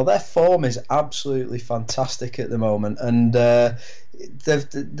their form is absolutely fantastic at the moment, and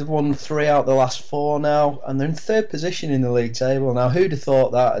they've won 3 out of the last 4 now, and they're in 3rd position in the league table. Now, who'd have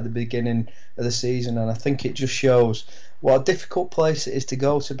thought that at the beginning of the season? And I think it just shows what a difficult place it is to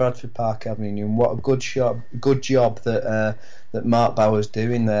go to Bradford Park Avenue, and what a good job that Mark Bauer's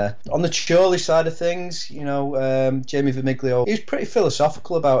doing there. On the Chorley side of things, Jamie Vermiglio, he was pretty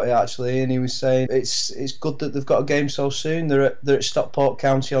philosophical about it actually, and he was saying it's good that they've got a game so soon. They're at Stockport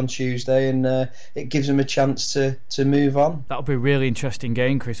County on Tuesday, and it gives them a chance to move on. That'll be a really interesting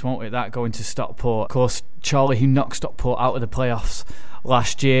game, Chris, won't it? That going to Stockport. Of course, Chorley, who knocked Stockport out of the playoffs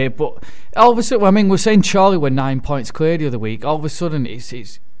last year, but all of a sudden, we're saying Chorley were 9 points clear the other week. All of a sudden,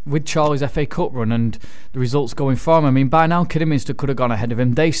 it's with Chorley's FA Cup run and the results going for them. By now Kidderminster could have gone ahead of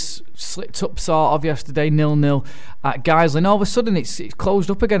him. They slipped up sort of yesterday, 0-0 at Guiseley, and all of a sudden it's closed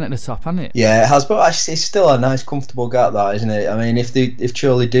up again at the top, hasn't it? Yeah, it has, but it's still a nice comfortable gap, that, isn't it? If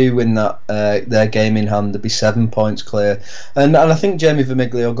Chorley do win that their game in hand, they'll be 7 points clear, and I think Jamie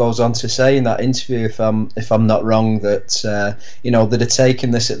Vermiglio goes on to say in that interview, if I'm not wrong, that they'd have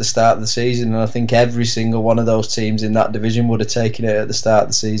taken this at the start of the season, and I think every single one of those teams in that division would have taken it at the start of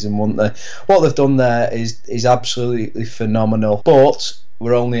the season, wouldn't they? What they've done there is absolutely phenomenal, but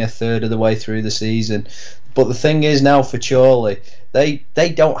we're only a third of the way through the season. But the thing is now for Chorley, they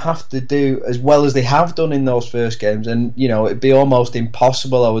don't have to do as well as they have done in those first games, and it'd be almost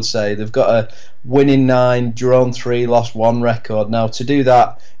impossible, I would say. They've got a winning 9, drawn 3, lost 1 record. Now, to do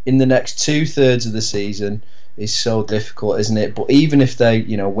that in the next 2/3 of the season is so difficult, isn't it? But even if they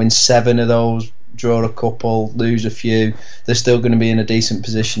win 7 of those, draw a couple, lose a few, they're still going to be in a decent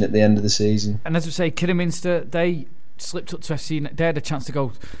position at the end of the season. And as we say, Kidderminster, they slipped up to SC. They had a chance to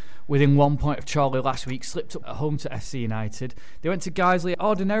go within 1 point of Chorley last week, slipped up at home to SC United. They went to Guiseley.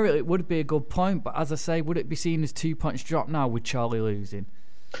 Ordinarily it would be a good point, but as I say, would it be seen as 2 points drop now with Chorley losing?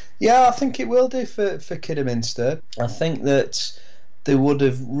 Yeah, I think it will do for Kidderminster. I think that they would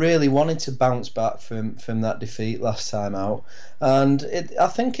have really wanted to bounce back from that defeat last time out, and I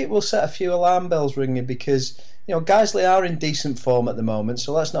think it will set a few alarm bells ringing, because Guiseley are in decent form at the moment,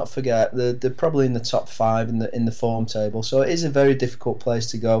 so let's not forget they're probably in the top 5 in the form table, so it is a very difficult place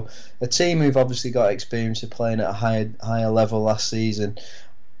to go. A team who've obviously got experience of playing at a higher level last season.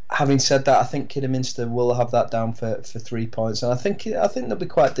 Having said that, I think Kidderminster will have that down for 3 points, and I think they'll be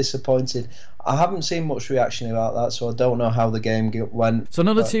quite disappointed. I haven't seen much reaction about that, so I don't know how the game went. So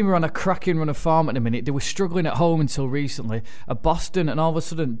another team are on a cracking run of form at the minute. They were struggling at home until recently. Boston, and all of a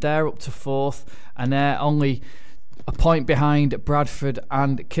sudden they're up to 4th, and they're only a point behind Bradford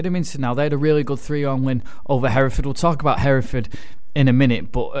and Kidderminster now. They had a really good 3-1 win over Hereford. We'll talk about Hereford in a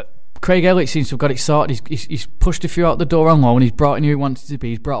minute, but Craig Elliott seems to have got it sorted. He's pushed a few out the door on loan, and he's brought in who he wanted to be.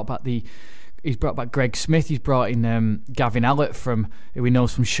 He's brought back the He's brought back Greg Smith. He's brought in Gavin Allett, who he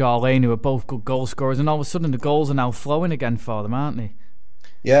knows from Charlene, who are both good goal scorers. And all of a sudden, the goals are now flowing again for them, aren't they?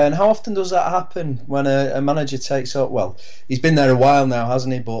 Yeah, and how often does that happen when a manager takes up? Well, he's been there a while now,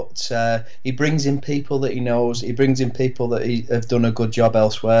 hasn't he? But he brings in people that he knows. He brings in people that have done a good job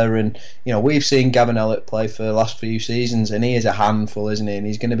elsewhere. And we've seen Gavin Allett play for the last few seasons, and he is a handful, isn't he? And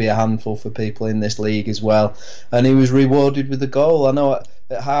he's going to be a handful for people in this league as well. And he was rewarded with a goal. I know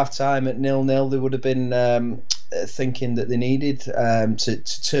at half time at 0-0 they would have been thinking that they needed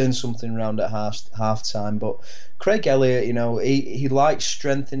to turn something around at half time, but Craig Elliott, he likes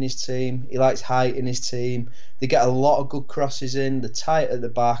strength in his team, he likes height in his team. They get a lot of good crosses in, they're tight at the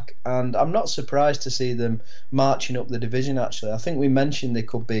back, and I'm not surprised to see them marching up the division. Actually, I think we mentioned they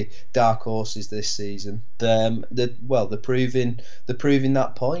could be dark horses this season. They're proving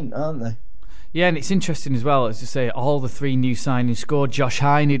that point, aren't they? Yeah, and it's interesting as well, as I say, all the 3 new signings scored. Josh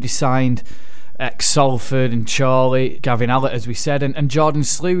Hine, who signed ex-Salford, and Charlie, Gavin Allett, as we said, and Jordan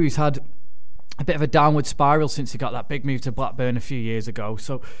Slew, who's had a bit of a downward spiral since he got that big move to Blackburn a few years ago.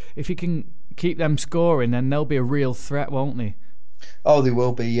 So if he can keep them scoring, then they'll be a real threat, won't they? Oh, they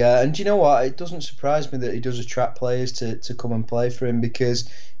will be, yeah. And do you know what? It doesn't surprise me that he does attract players to come and play for him, because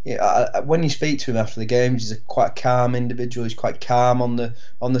when you speak to him after the games, he's quite calm individual. He's quite calm on the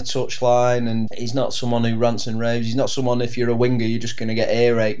touchline, and he's not someone who rants and raves. He's not someone, if you're a winger, you're just going to get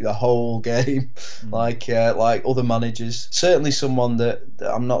earache the whole game, like other managers. Certainly someone that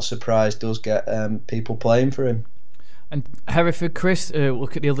I'm not surprised does get people playing for him. And Hereford, Chris,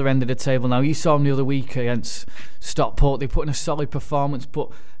 look at the other end of the table now. You saw them the other week against Stockport. They put in a solid performance, but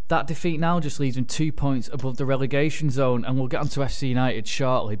that defeat now just leaves them 2 points above the relegation zone. And we'll get on to FC United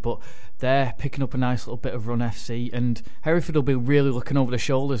shortly, but they're picking up a nice little bit of run, FC. And Hereford will be really looking over their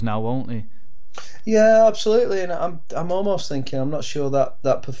shoulders now, won't they? Yeah, absolutely. And I'm almost thinking, I'm not sure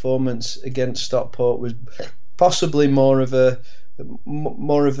that performance against Stockport was possibly more of a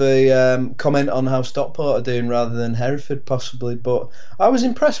comment on how Stockport are doing rather than Hereford possibly, but I was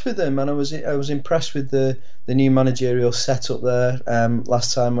impressed with them, and I was impressed with the new managerial setup there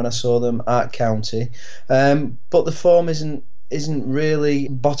last time when I saw them at County, but the form isn't really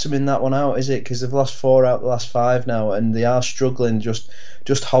bottoming that one out, is it? Because they've lost 4 out of the last 5 now, and they are struggling, just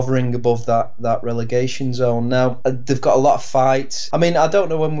hovering above that relegation zone. Now they've got a lot of fights. I mean, I don't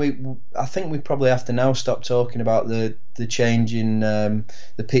know I think we probably have to now stop talking about the change in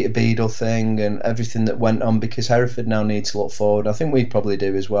the Peter Beadle thing and everything that went on, because Hereford now need to look forward. I think we probably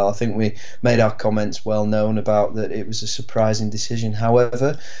do as well. I think we made our comments well known about that it was a surprising decision.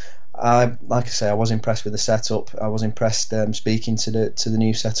 However, like I say, I was impressed with the setup. I was impressed speaking to the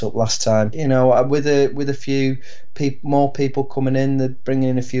new setup last time. With a few more people coming in, they're bringing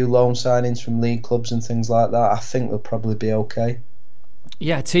in a few loan signings from league clubs and things like that. I think they'll probably be okay.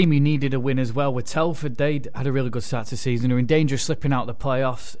 Yeah, a team who needed a win as well with Telford. They'd had a really good start to the season. They were in danger of slipping out of the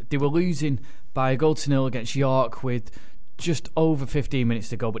playoffs. They were losing by 1-0 against York with just over 15 minutes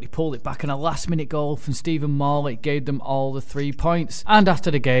to go, but he pulled it back, and a last-minute goal from Stephen Morley gave them all the 3 points. And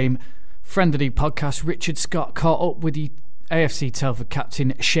after the game, friend of the podcast, Richard Scott, caught up with the AFC Telford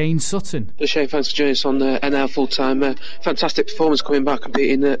captain Shane Sutton. Shane, thanks for joining us on NL Full Time. Fantastic performance coming back and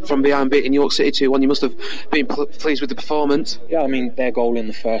beating from behind, beating York City 2-1. You must have been pleased with the performance. Yeah, I mean, their goal in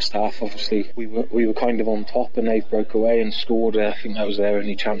the first half, obviously we were kind of on top, and they've broke away and scored. I think that was their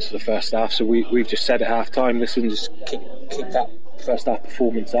only chance of the first half. So we've just said at half time, listen, just keep that first half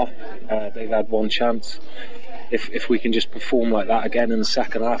performance up. They've had one chance. If we can just perform like that again in the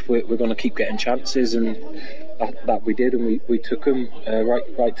second half, we're going to keep getting chances, and that we did, and we took them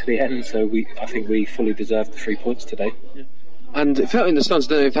right to the end. So I think we fully deserved the 3 points today. Yeah. And it felt in the stands,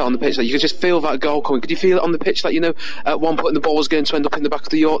 I don't know if it felt on the pitch, that you could just feel that goal coming. Could you feel it on the pitch that, at one point the ball was going to end up in the back of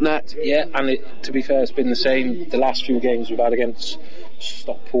the York net? Yeah, and to be fair, it's been the same the last few games we've had against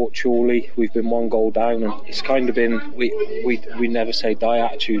Stockport, Chorley. We've been 1 goal down, and it's kind of been we never say die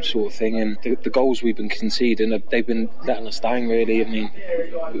attitude sort of thing, and the goals we've been conceding, they've been letting us down really. I mean,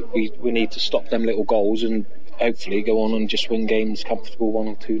 we need to stop them little goals and hopefully go on and just win games comfortable 1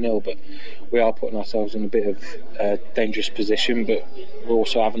 or 2-0, but we are putting ourselves in a bit of a dangerous position, but we're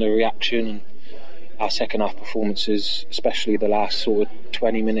also having a reaction, and our second half performances, especially the last sort of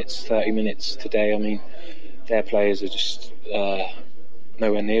 20 minutes, 30 minutes today, I mean, their players are just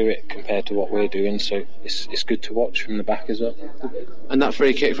nowhere near it compared to what we're doing, so it's good to watch from the back as well. And that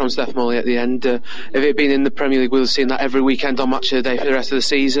free kick from Steph Morley at the end, if it had been in the Premier League, we'll have seen that every weekend on Match of the Day for the rest of the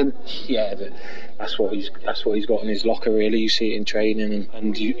season. Yeah, but that's what he's got in his locker really. You see it in training,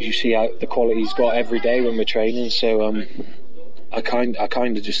 and you see how the quality he's got every day when we're training, so I kind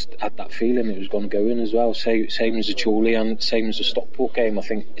of just had that feeling it was going to go in as well. Same as the Chorley and same as the Stockport game. I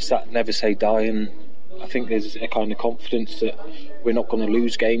think it's that never say die, and I think there's a kind of confidence that we're not going to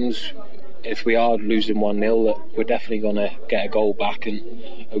lose games. If we are losing 1-0, that we're definitely going to get a goal back and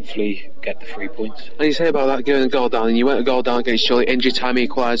hopefully get the 3 points. And you say about that going a goal down, and you went a goal down against Chorley, injury time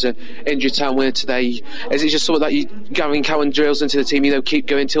equaliser, injury time winner today. Is it just something that Gavin Cowan drills into the team, keep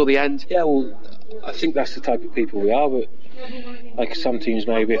going till the end? Yeah, well, I think that's the type of people we are, but like some teams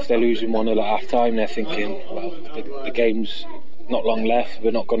maybe if they're losing 1-0 at half time, they're thinking, well, the game's not long left,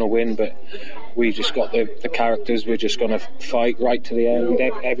 we're not going to win, but we just got the characters, we're just going to fight right to the end.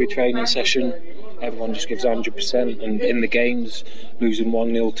 Every training session, everyone just gives 100%, and in the games, losing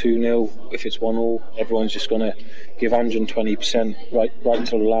 1-0, 2-0, if it's 1-1, everyone's just going to give 120% right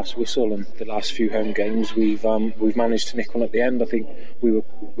till the last whistle. And the last few home games, we've managed to nick one at the end. I think we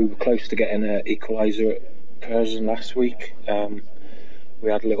were close to getting an equaliser at Curzon last week. We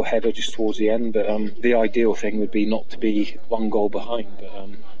had a little header just towards the end, but the ideal thing would be not to be 1 goal behind. But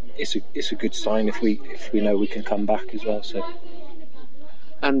it's a good sign if we know we can come back as well. So.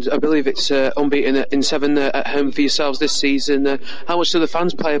 And I believe it's unbeaten in 7 at home for yourselves this season. How much do the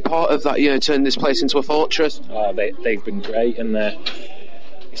fans play a part of that? Turn this place into a fortress. They've been great, and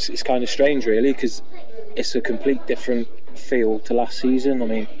it's kind of strange really, because it's a complete different feel to last season. I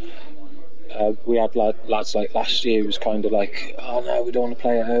mean. We had lads like last year. It was kind of like, oh no, we don't want to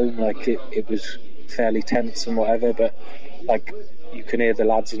play at home. Like it was fairly tense and whatever. But like you can hear the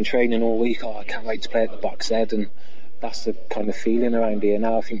lads in training all week. Oh, I can't wait to play at the Box Head, and that's the kind of feeling around here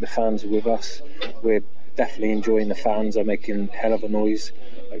now. I think the fans are with us. We're definitely enjoying the fans. They're making a hell of a noise.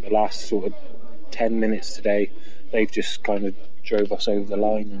 Like the last sort of 10 minutes today, they've just kind of drove us over the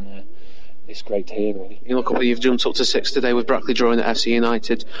line, and it's great to hear, really. You look up, you've jumped up to 6 today with Brackley drawing at FC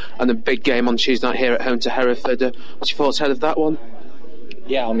United, and a big game on Tuesday night here at home to Hereford. What's your thoughts ahead of that one?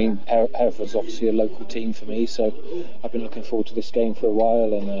 Yeah, I mean, Hereford's obviously a local team for me, so I've been looking forward to this game for a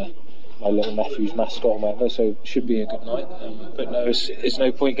while, and my little nephew's mascot and whatever, so it should be a good night. But no, it's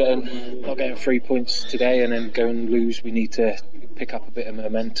no point not getting 3 points today and then go and lose. We need to pick up a bit of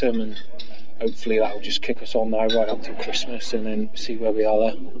momentum, and hopefully that will just kick us on now right up till Christmas, and then see where we are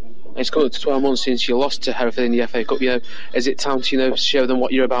there. It's come up to 12 months since you lost to Hereford in the FA Cup. Is it time to show them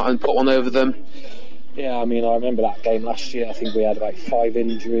what you're about and put one over them? Yeah, I mean, I remember that game last year. I think we had about 5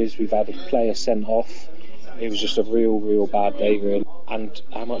 injuries. We've had a player sent off. It was just a real bad day, really. And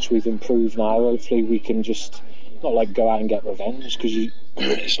how much we've improved now. Hopefully we can just not like go out and get revenge, because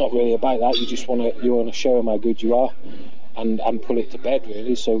it's not really about that. You want to show them how good you are and pull it to bed,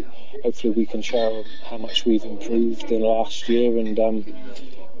 really. So hopefully we can show them how much we've improved in the last year, and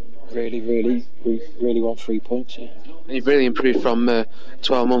really want 3 points. Yeah. And you've really improved from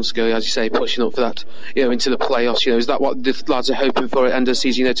 12 months ago, as you say, pushing up for that, into the playoffs. Is that what the lads are hoping for at end of the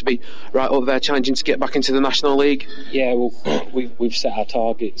season? To be right up there, challenging to get back into the National League. Yeah, well, we've set our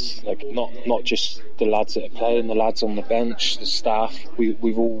targets, like not just the lads that are playing, the lads on the bench, the staff.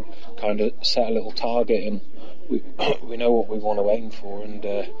 We've all kind of set a little target, and we know what we want to aim for,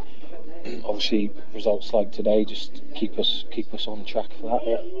 and obviously results like today just keep us on track for that.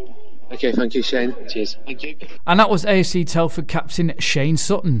 Yeah. Okay, thank you, Shane. Cheers. Thank you. And that was AFC Telford captain Shane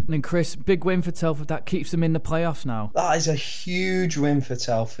Sutton. And Chris, big win for Telford. That keeps them in the playoffs now. That is a huge win for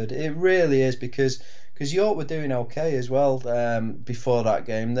Telford. It really is, because York were doing okay as well before that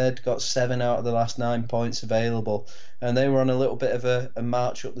game. They'd got 7 out of the last 9 points available, and they were on a little bit of a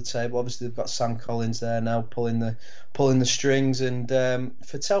march up the table. Obviously, they've got Sam Collins there now pulling the strings, and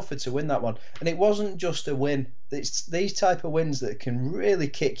for Telford to win that one. And it wasn't just a win. It's these type of wins that can really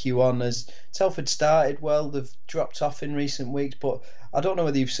kick you on. As Telford started well, they've dropped off in recent weeks, but I don't know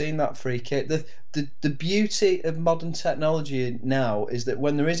whether you've seen that free kick. The beauty of modern technology now is that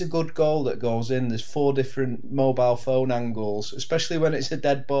when there is a good goal that goes in, there's 4 different mobile phone angles, especially when it's a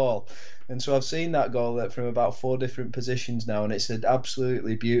dead ball. And so I've seen that goal from about 4 different positions now, and it's an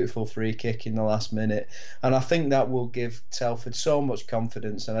absolutely beautiful free kick in the last minute. And I think that will give Telford so much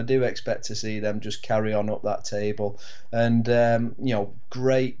confidence, and I do expect to see them just carry on up that table. And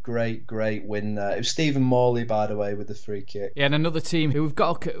great win there. It was Stephen Morley, by the way, with the free kick. Yeah, and another team who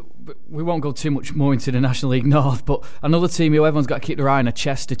we won't go too much more into the National League North, but another team who everyone's got to keep their eye on are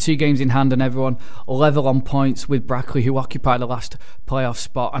Chester. 2 games in hand, and everyone level on points with Brackley, who occupied the last playoff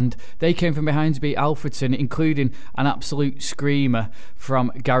spot, and they came from behind to beat Alfreton, including an absolute screamer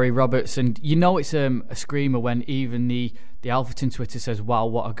from Gary Roberts. And it's a screamer when even the the Alfreton Twitter says, "Wow,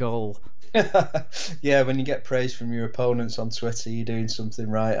 what a goal." Yeah, when you get praise from your opponents on Twitter, you're doing something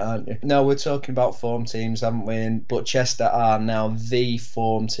right, aren't you? No, we're talking about form teams, haven't we? But Chester are now the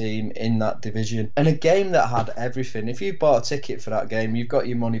form team in that division. And a game that had everything. If you bought a ticket for that game, you've got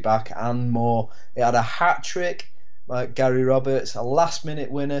your money back and more. It had a hat-trick, like Gary Roberts, a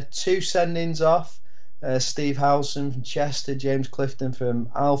last-minute winner, 2 sendings off. Steve Howson from Chester, James Clifton from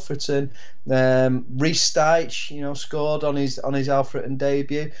Alfreton, Rhys Styche, scored on his Alfreton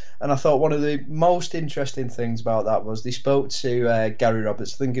debut. And I thought one of the most interesting things about that was they spoke to Gary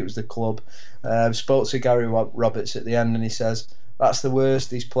Roberts. I think it was the club. Spoke to Gary Roberts at the end, and he says that's the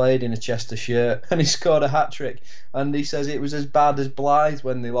worst he's played in a Chester shirt, and he scored a hat trick. And he says it was as bad as Blythe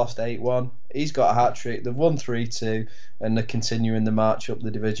when they lost 8-1. He's got a hat trick. They've won 3-2, and they're continuing the march up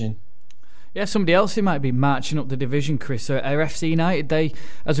the division. Yeah, somebody else who might be marching up the division, Chris, are FC United. They,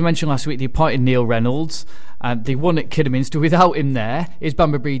 as we mentioned last week, they appointed Neil Reynolds, and they won at Kidderminster without him there. His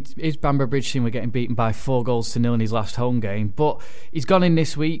Bamber Bridge team were getting beaten by 4-0 in his last home game, but he's gone in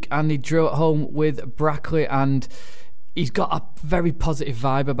this week and he drew at home with Brackley, and he's got a very positive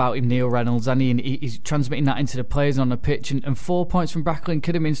vibe about him, Neil Reynolds, and he's transmitting that into the players on the pitch. And 4 points from Brackley and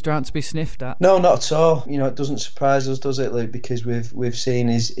Kidderminster aren't to be sniffed at. No, not at all. It doesn't surprise us, does it, Luke? Because we've seen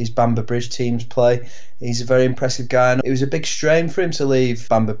his Bamber Bridge teams play. He's a very impressive guy, and it was a big strain for him to leave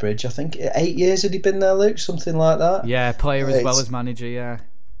Bamber Bridge. I think 8 years had he been there, Luke, something like that. Yeah, player as well as manager. Yeah.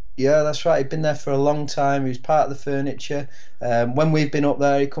 Yeah, that's right. He'd been there for a long time. He was part of the furniture. When we've been up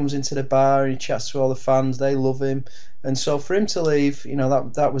there, he comes into the bar and he chats to all the fans. They love him. And so for him to leave,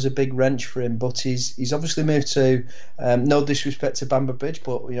 that was a big wrench for him. But he's obviously moved to, no disrespect to Bamber Bridge,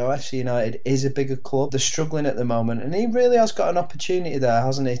 but FC United is a bigger club. They're struggling at the moment, and he really has got an opportunity there,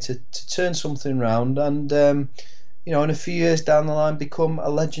 hasn't he, to turn something round and in a few years down the line become a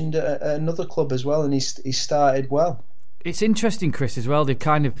legend at another club as well. And he's started well. It's interesting, Chris, as well. They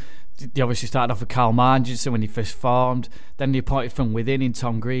obviously started off with Carl Marginson when he first formed. Then they appointed from within in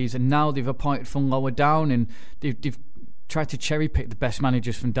Tom Greaves, and now they've appointed from lower down, and they've tried to cherry pick the best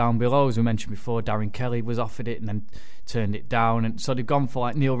managers from down below. As we mentioned before, Darren Kelly was offered it and then turned it down, and so they've gone for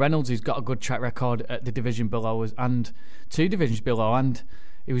like Neil Reynolds, who's got a good track record at the division below and 2 divisions below, and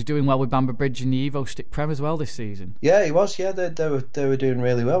he was doing well with Bamber Bridge in the Evo Stick Prem as well this season. Yeah, he was. Yeah, they were doing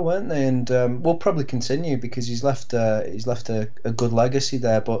really well, weren't they? And we'll probably continue because he's left a good legacy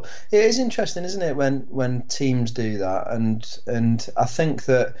there. But it is interesting, isn't it, when teams do that? And I think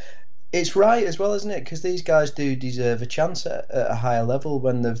that it's right as well, isn't it? Because these guys do deserve a chance at a higher level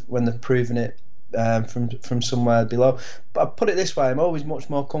when they've proven it. From somewhere below. But I put it this way, I'm always much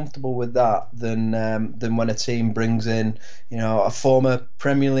more comfortable with that than when a team brings in a former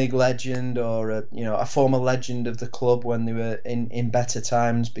Premier League legend or a former legend of the club when they were in better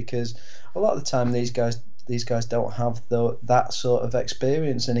times, because a lot of the time these guys don't have that sort of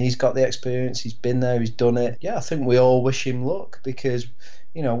experience, and he's got the experience, he's been there, he's done it. Yeah, I think we all wish him luck, because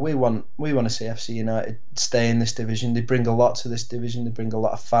we want to see FC United stay in this division. They bring a lot to this division. They bring a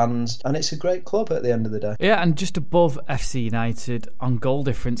lot of fans, and it's a great club at the end of the day. Yeah, and just above FC United on goal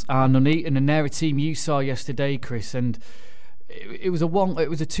difference are Nuneaton, and they're a team you saw yesterday, Chris. And it was a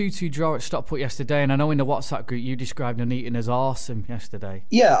 2-2 draw at Stockport yesterday. And I know in the WhatsApp group you described Nuneaton as awesome yesterday.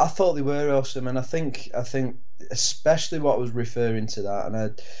 Yeah, I thought they were awesome, and I think especially what was referring to that,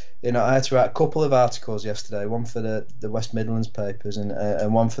 and I had to write a couple of articles yesterday, one for the West Midlands papers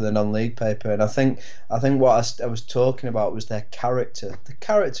and one for the non-league paper. And I think what I was talking about was their character. The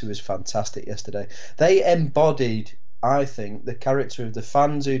character was fantastic yesterday. They embodied, I think, the character of the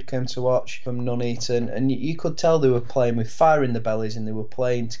fans who'd come to watch from Nuneaton, and you could tell they were playing with fire in their bellies, and they were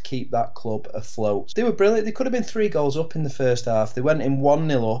playing to keep that club afloat. They were brilliant. They could have been 3 goals up in the first half. They went in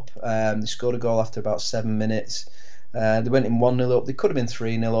 1-0 up. They scored a goal after about 7 minutes. They went in 1-0 up. They could have been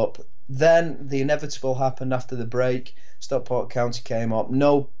 3-0 up. Then the inevitable happened after the break. Stockport County came out,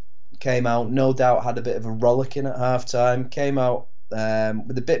 no doubt had a bit of a rollicking at half time, came out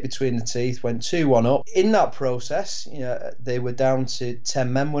with a bit between the teeth, went 2-1 up. In that process, they were down to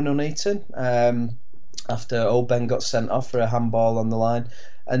 10 men when Nuneaton after Old Ben got sent off for a handball on the line,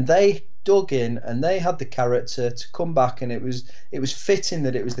 and they dug in and they had the character to come back, and it was fitting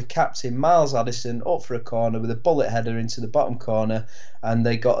that it was the captain Miles Addison up for a corner with a bullet header into the bottom corner, and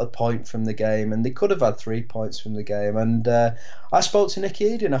they got a point from the game, and they could have had 3 points from the game. And I spoke to Nicky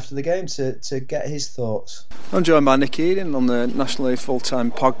Eden after the game to get his thoughts. I'm joined by Nicky Eden on the National League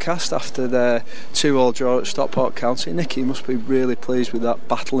Full-Time podcast after their 2-2 draw at Stockport County. Nicky, must be really pleased with that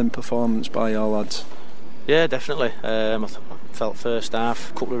battling performance by your lads. Yeah, definitely. I felt first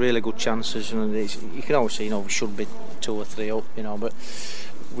half, a couple of really good chances, and you can always see, we should be 2 or 3 up, but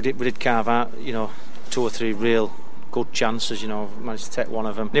we did carve out, 2 or 3 real good chances, managed to take one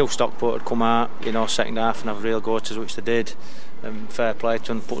of them. Neil Stockport had come out, second half and have real go at us, which they did. Fair play to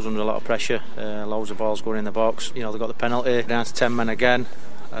them, put us under a lot of pressure. Loads of balls going in the box. They got the penalty, down to 10 men again.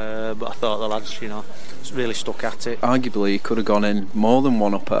 But I thought the lads, really stuck at it. Arguably, he could have gone in more than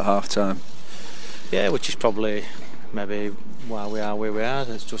one up at half time. Yeah, which is probably maybe why we are where we are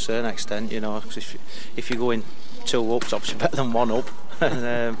to a certain extent, because if you go in 2 up, it's obviously better than 1 up.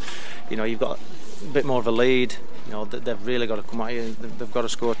 And, you've got a bit more of a lead. They've really got to come at you. They've got to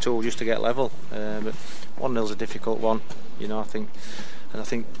score 2 just to get level. But 1-0's a difficult one. I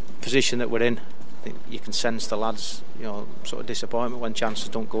think position that we're in, I think you can sense the lads, sort of disappointment when chances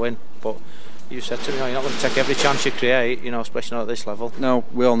don't go in. But you said to me, you're not going to take every chance you create, especially not at this level. Now,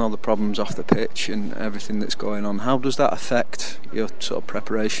 we all know the problems off the pitch and everything that's going on. How does that affect your sort of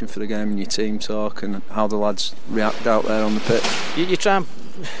preparation for the game and your team talk and how the lads react out there on the pitch? You try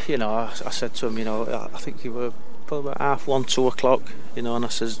and, I said to him, I think you were probably about 1:30, 2 o'clock, and I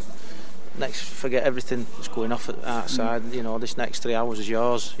says, forget everything that's going off outside. This next 3 hours is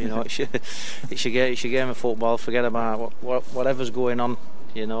yours. It's your game of football. Forget about whatever's going on.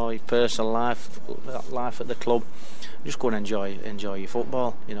 Your personal life at the club. Just go and enjoy your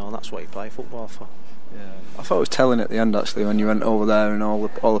football. That's what you play football for. Yeah, I thought it was telling at the end actually when you went over there and all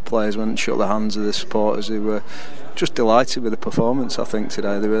the players went and shook the hands of the supporters who were just delighted with the performance. I think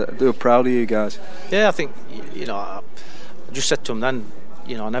today they were proud of you guys. Yeah, I think I just said to them then.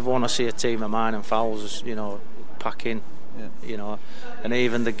 I never want to see a team of mine and fouls, packing. Yeah. And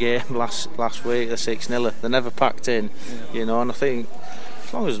even the game last week, the 6-0, they never packed in. Yeah. And I think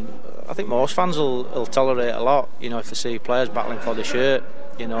as long as most fans will tolerate a lot. If they see players battling for the shirt,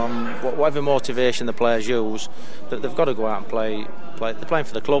 whatever motivation the players use, that they've got to go out and play. They're playing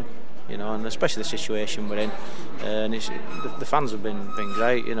for the club. And especially the situation we're in, and the fans have been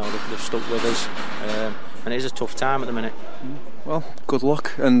great. They've stuck with us, and it is a tough time at the minute. Well, good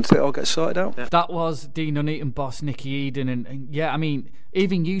luck, and it all gets sorted out. Yeah. That was Dean Nuneaton boss Nicky Eden, and yeah, I mean,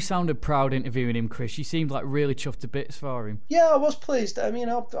 even you sounded proud interviewing him, Chris. You seemed like really chuffed to bits for him. Yeah, I was pleased. I mean,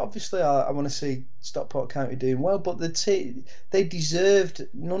 obviously, I want to see Stockport County doing well, but they deserved,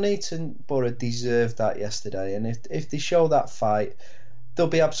 Nuneaton Borough deserved that yesterday, and if they show that fight, they'll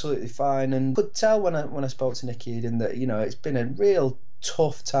be absolutely fine. And I could tell when I spoke to Nicky Eden that it's been a real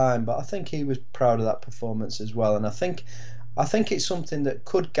tough time, but I think he was proud of that performance as well. And I think it's something that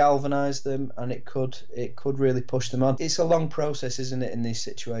could galvanise them, and it could really push them on. It's a long process, isn't it, in these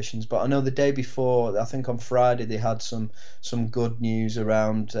situations? But I know the day before, I think on Friday, they had some good news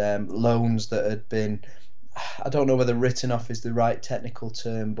around loans that had been, I don't know whether written off is the right technical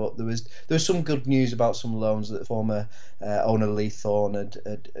term, but there was some good news about some loans that former owner Lee Thorne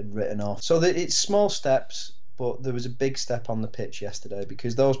had written off. So that it's small steps, but there was a big step on the pitch yesterday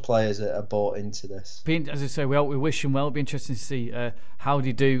because those players are bought into this. As I say, we wish them well. It'll be interesting to see how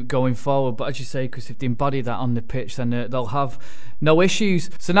they do going forward. But as you say, Chris, if they embody that on the pitch, then they'll have no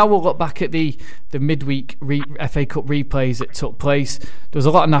issues. So now we'll look back at the midweek FA Cup replays that took place. There was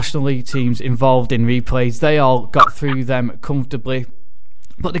a lot of National League teams involved in replays. They all got through them comfortably.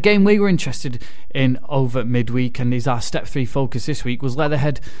 But the game we were interested in over midweek, and is our Step 3 focus this week, was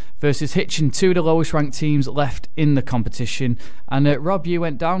Leatherhead versus Hitchin, 2 of the lowest ranked teams left in the competition. And Rob, you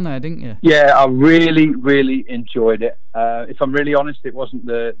went down there, didn't you? Yeah, I really, really enjoyed it. If I'm really honest, it wasn't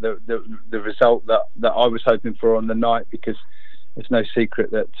the result that I was hoping for on the night, because it's no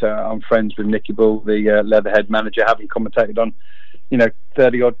secret that I'm friends with Nicky Bull, the Leatherhead manager, having commentated on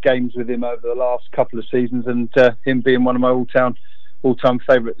 30-odd games with him over the last couple of seasons, and him being one of my all-time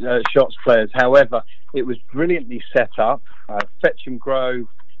favourite shots players. However, it was brilliantly set up. Fetcham Grove,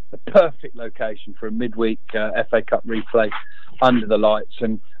 a perfect location for a midweek FA Cup replay under the lights,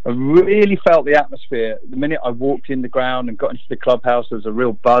 and I really felt the atmosphere. The minute I walked in the ground and got into the clubhouse, there was a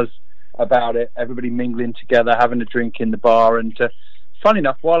real buzz about it, everybody mingling together, having a drink in the bar. And funny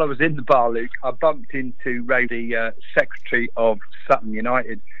enough, while I was in the bar, Luke, I bumped into Ray, the secretary of Sutton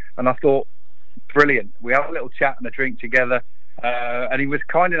United, and I thought, brilliant. We had a little chat and a drink together. And he was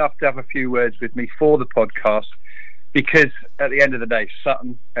kind enough to have a few words with me for the podcast, because at the end of the day,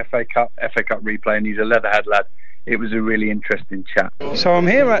 Sutton, FA Cup replay, and he's a Leatherhead lad. It was a really interesting chat. So I'm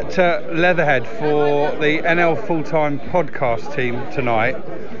here at Leatherhead for the NL Full-Time podcast team tonight.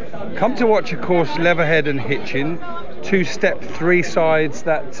 Come to watch, of course, Leatherhead and Hitchin, 2 Step 3 sides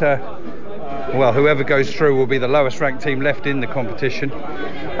that, whoever goes through will be the lowest ranked team left in the competition.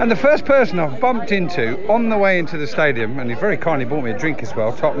 And the first person I've bumped into on the way into the stadium, and he very kindly bought me a drink as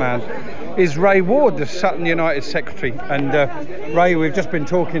well, top man, is Ray Ward, the Sutton United secretary. And Ray, we've just been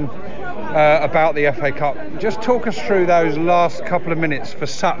talking about the FA Cup. Just talk us through those last couple of minutes for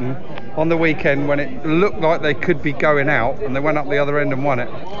Sutton on the weekend when it looked like they could be going out, and they went up the other end and won it.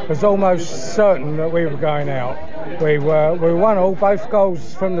 It was almost certain that we were going out. We were 1-1, both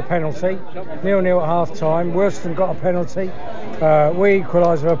goals from the penalty, 0-0 at half time. Wilston got a penalty, we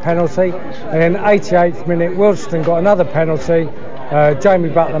equalised with a penalty, and then 88th minute Wilston got another penalty. Jamie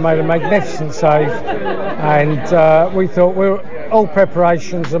Butler made a magnificent save, and we thought all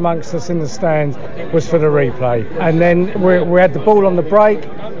preparations amongst us in the stand was for the replay. And then we had the ball on the break,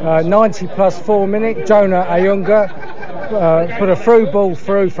 90 plus 4 minute, Jonah Ayunga put a through ball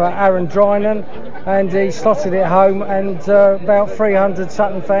through for Aaron Drynan, and he slotted it home, and about 300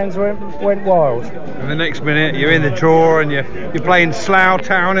 Sutton fans went wild. And the next minute you're in the draw and you're playing Slough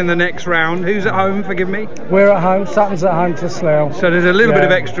Town in the next round. Who's at home, forgive me? We're at home, Sutton's at home to Slough. So there's a little bit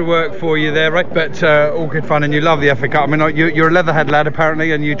of extra work for you there, right? But all good fun, and you love the FA Cup. I mean, you're a Leatherhead lad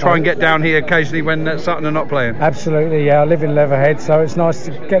apparently, and you try and get down here occasionally when Sutton are not playing. Absolutely, yeah, I live in Leatherhead, so it's nice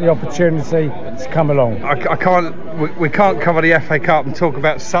to get the opportunity to come along. We can't cover the FA Cup and talk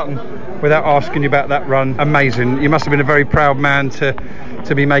about Sutton without asking you about that run. Amazing. You must have been a very proud man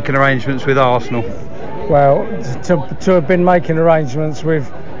to be making arrangements with Arsenal. Well, to have been making arrangements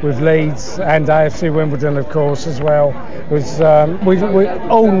with Leeds and AFC Wimbledon, of course, as well, was we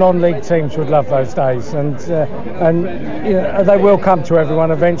all non-league teams would love those days, and you know, they will come to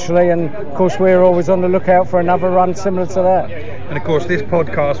everyone eventually, and of course we're always on the lookout for another run similar to that. And of course this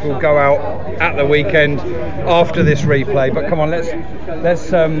podcast will go out at the weekend after this replay, but come on, let's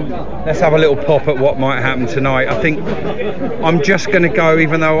have a little pop at what might happen tonight. I think I'm just going to go,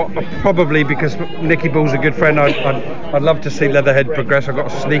 even though probably because Nicky Bull's a good friend, I'd love to see Leatherhead progress. I've got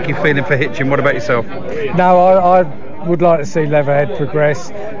a sneaky feeling for Hitchin. What about yourself? No, I would like to see Leatherhead progress.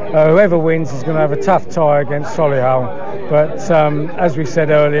 Whoever wins is going to have a tough tie against Solihull, but as we said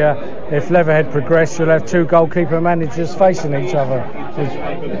earlier, if Leatherhead progress, you'll have two goalkeeper managers facing each other.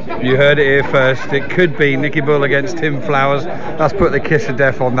 You heard it here first. It could be Nicky Bull against Tim Flowers. That's put the kiss of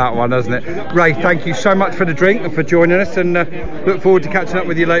death on that one, hasn't it? Ray, thank you so much for the drink and for joining us, and look forward to catching up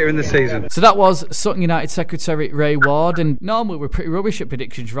with you later in the season. So that was Sutton United Secretary Ray Ward, and normally we're pretty rubbish at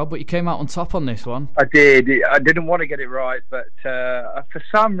predictions, Rob, but you came out on top on this one. I did. I didn't want to get it right, but for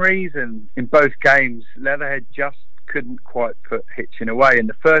some reason in both games, Leatherhead just couldn't quite put Hitchin away. In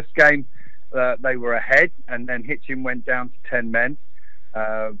the first game, they were ahead, and then Hitchin went down to 10 men.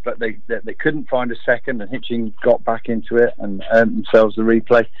 But they couldn't find a second, and Hitchin got back into it and earned themselves the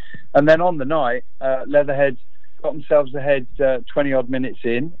replay. And then on the night, Leatherhead got themselves ahead 20 odd minutes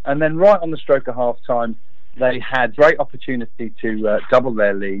in, and then right on the stroke of half time they had great opportunity to double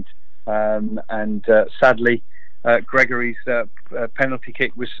their lead, and sadly Gregory's penalty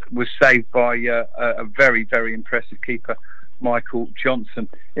kick was saved by a very, very impressive keeper, Michael Johnson.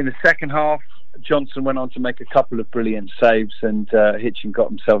 In the second half, Johnson went on to make a couple of brilliant saves, and Hitchin got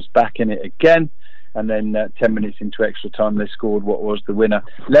themselves back in it again, and then 10 minutes into extra time they scored what was the winner.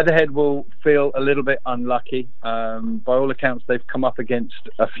 Leatherhead will feel a little bit unlucky. By all accounts, they've come up against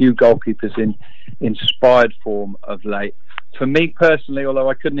a few goalkeepers in inspired form of late. For me personally, although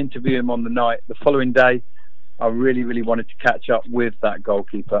I couldn't interview him on the night, the following day I really, really wanted to catch up with that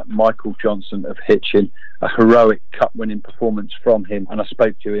goalkeeper, Michael Johnson of Hitchin. A heroic cup-winning performance from him, and I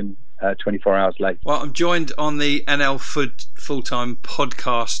spoke to him 24 hours later. Well, I'm joined on the NL Full-Time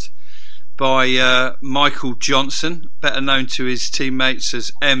podcast by Michael Johnson, better known to his teammates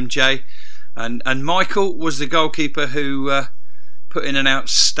as MJ. And Michael was the goalkeeper who put in an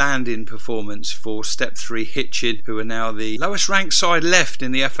outstanding performance for Step 3 Hitchin, who are now the lowest ranked side left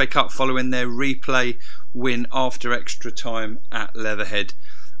in the FA Cup following their replay win after extra time at Leatherhead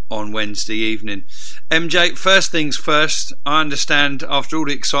on Wednesday evening. MJ, first things first, I understand after all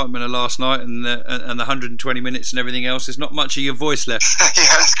the excitement of last night and the 120 minutes and everything else, there's not much of your voice left. Yeah,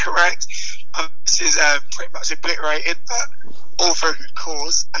 that's correct. This is pretty much obliterated, but all for a good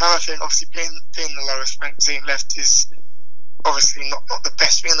cause. Another thing, obviously, being the lowest ranked team left is obviously not the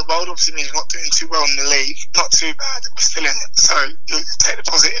best thing in the world. Obviously means we're not doing too well in the league. Not too bad, we're still in it. So you take the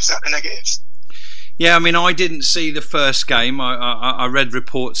positives out the negatives. Yeah, I mean, I didn't see the first game. I read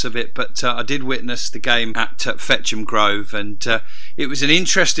reports of it, but I did witness the game at Fetcham Grove, and it was an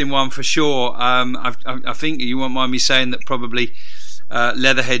interesting one for sure. I think you won't mind me saying that probably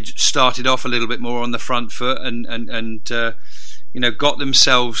Leatherhead started off a little bit more on the front foot and got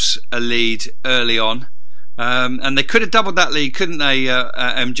themselves a lead early on. And they could have doubled that lead, couldn't they,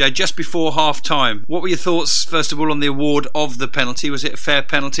 MJ, just before half time? What were your thoughts, first of all, on the award of the penalty? Was it a fair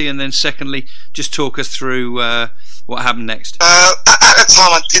penalty? And then secondly, just talk us through what happened next. At the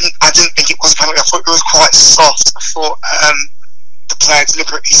time, I didn't think it was a penalty. I thought it was quite soft. I thought the player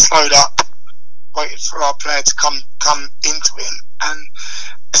deliberately slowed up, waited for our player to come into him, and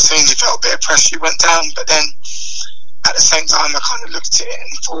as soon as he felt a bit of pressure, he went down. But then at the same time, I kind of looked at it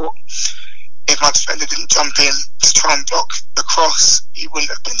and thought, if my defender didn't jump in to try and block the cross, he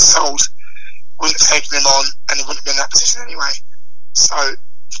wouldn't have been sold, wouldn't have taken him on, and he wouldn't have been in that position anyway. So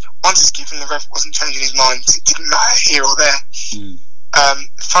once it's given, the ref wasn't changing his mind. It didn't matter here or there.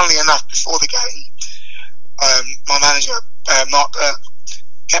 Funnily enough, before the game, my manager, Mark Burke,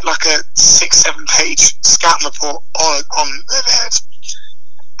 had like a 6-7 page scouting report on Leatherhead,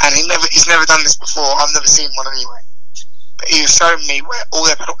 and he's never done this before. I've never seen one anyway. But he was showing me where all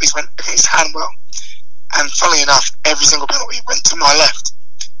their penalties went against Hanwell, and funnily enough, every single penalty went to my left.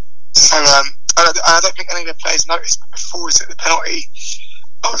 So I don't think any of the players noticed, but before we took the penalty,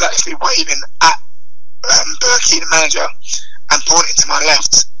 I was actually waving at Berkey, the manager, and pointing to my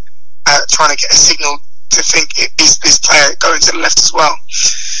left, trying to get a signal to think is this player going to the left as well.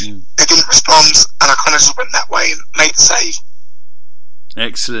 They didn't respond, and I kind of just went that way and made the save.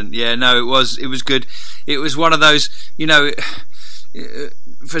 Excellent. Yeah, no, it was good. It was one of those,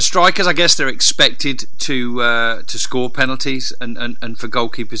 for strikers, I guess they're expected to score penalties, and for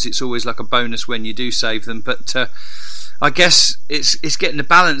goalkeepers, it's always like a bonus when you do save them. But I guess it's getting the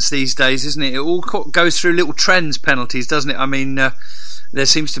balance these days, isn't it? It all goes through little trends, penalties, doesn't it? I mean, there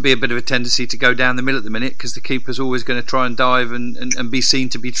seems to be a bit of a tendency to go down the middle at the minute because the keeper's always going to try and dive and be seen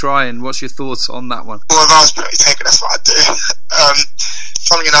to be trying. What's your thoughts on that one? Well, if I was penalty taker, that's what I'd do.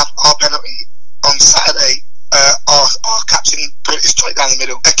 Funnily enough, our penalty on Saturday, our captain put it straight down the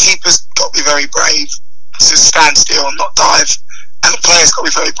middle. A keeper's got to be very brave to stand still and not dive, and the player's got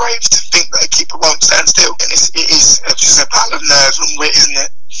to be very brave to think that a keeper won't stand still. And it is just a battle of nerves and wit, isn't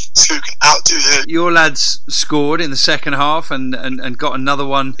it? Who can outdo who. Your lads scored in the second half and got another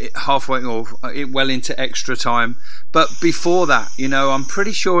one halfway or well into extra time. But before that, I'm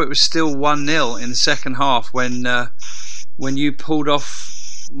pretty sure it was still 1-0 in the second half when you pulled off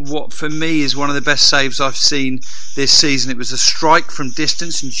what for me is one of the best saves I've seen this season. It was a strike from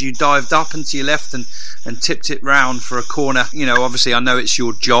distance, and you dived up and to your left and tipped it round for a corner. Obviously I know it's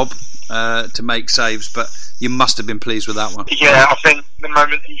your job to make saves, but you must have been pleased with that one. Yeah, I think the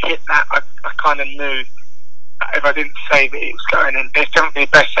moment he hit that, I kind of knew that if I didn't save it, it was going in. It's definitely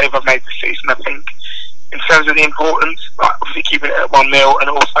the best save I've made this season, I think. In terms of the importance, obviously keeping it at 1-0, and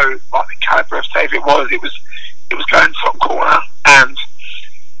also the calibre of save it was going top corner, and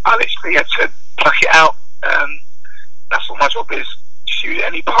I literally had to pluck it out. That's what my job is: shoot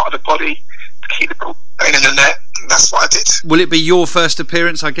any part of the body to keep the ball going in the net. That's what I did. Will it be your first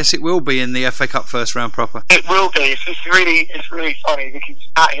appearance? I guess it will be in the FA Cup first round proper. It will be. It's really funny because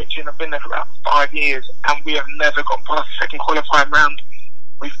at Hitchin, I've been there for about 5 years, and we have never gone past the second qualifying round.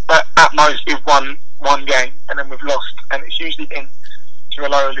 At most we've won one game, and then we've lost, and it's usually been to a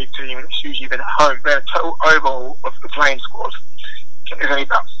lower league team, and it's usually been at home. We had a total overhaul of the playing squad. There's only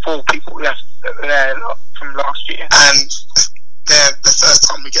about 4 people left that were there from last year, and they're the first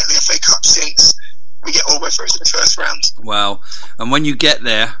time we get in the FA Cup since we get all the way through to the first round. Wow! And when you get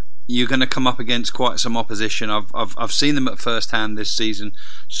there, you're going to come up against quite some opposition. I've seen them at first hand this season.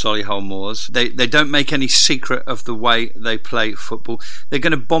 Solihull Moors. They don't make any secret of the way they play football. They're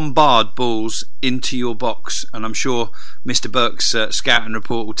going to bombard balls into your box, and I'm sure Mr. Burke's scouting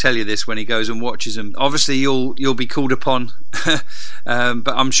report will tell you this when he goes and watches them. Obviously, you'll be called upon,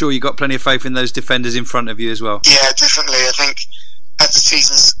 but I'm sure you've got plenty of faith in those defenders in front of you as well. Yeah, definitely. I think as the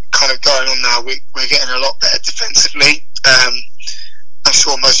season's kind of going on now, we're getting a lot better defensively. I'm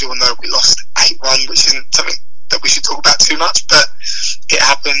sure most people know we lost 8-1, which isn't something that we should talk about too much, but it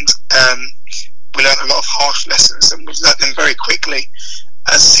happened. We learned a lot of harsh lessons, and we've learned them very quickly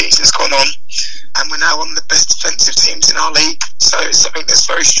as the season's gone on, and we're now one of the best defensive teams in our league. So it's something that's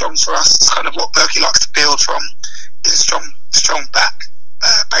very strong for us. It's kind of what Berkey likes to build from, is a strong back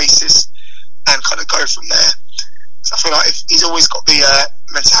basis, and kind of go from there. So I feel like he's always got the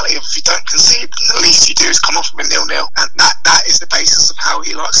mentality of if you don't concede, then the least you do is come off with a 0-0, and that is the basis of how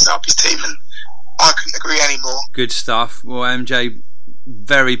he likes to set up his team, and I couldn't agree anymore. Good stuff. Well, MJ,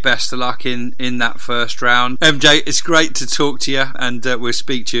 very best of luck in that first round. MJ, it's great to talk to you, and we'll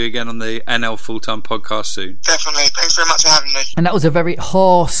speak to you again on the NL Full-Time Podcast soon. Definitely. Thanks very much for having me. And that was a very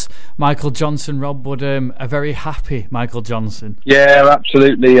hoarse Michael Johnson, Rob, but a very happy Michael Johnson. Yeah,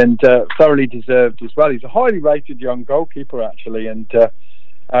 absolutely, and thoroughly deserved as well. He's a highly rated young goalkeeper, actually, and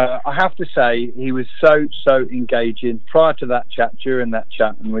I have to say he was so engaging prior to that chat, during that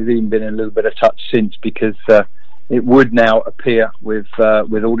chat, and we've even been in a little bit of touch since, because it would now appear with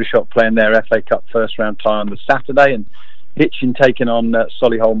Aldershot playing their FA Cup first round tie on the Saturday, and Hitchin taking on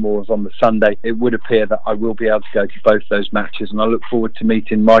Solihull Moors on the Sunday. It would appear that I will be able to go to both those matches, and I look forward to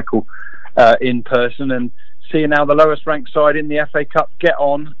meeting Michael in person and seeing how the lowest ranked side in the FA Cup get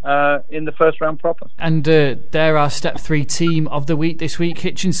on in the first round proper. And they're our Step 3 team of the week this week,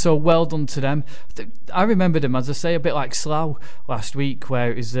 Hitchin, so well done to them. I remember them, as I say, a bit like Slough last week,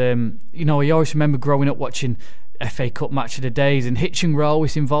 where it was, you always remember growing up watching FA Cup Match of the Days, and Hitchin were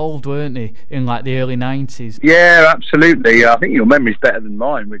always involved, weren't they, in like the early 90s? Yeah, absolutely. I think your memory's better than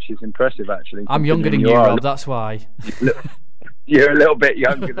mine, which is impressive, actually. I'm younger than you, Rob, that's why. You're a little bit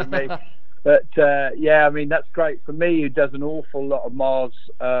younger than me. But yeah, I mean, that's great for me, who does an awful lot of miles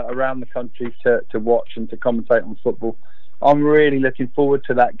around the country to watch and to commentate on football. I'm really looking forward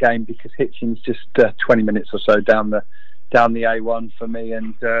to that game because Hitchin's just 20 minutes or so down the A1 for me,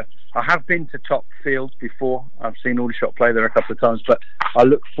 and I have been to Top Fields before. I've seen Aldershot play there a couple of times, but I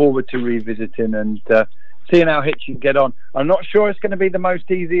look forward to revisiting and seeing how Hitchin get on. I'm not sure it's going to be the most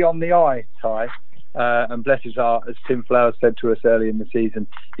easy on the eye, Ty. And bless his heart, as Tim Flowers said to us early in the season,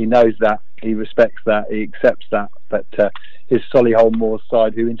 he knows that, he respects that, he accepts that. But his Solihull Moors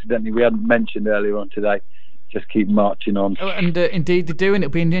side, who incidentally we hadn't mentioned earlier on today, just keep marching on. And indeed they do, and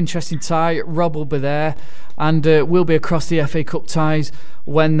it'll be an interesting tie. Rob will be there, and we'll be across the FA Cup ties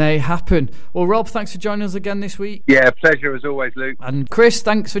when they happen. Well, Rob, thanks for joining us again this week. Yeah, pleasure as always, Luke. And Chris,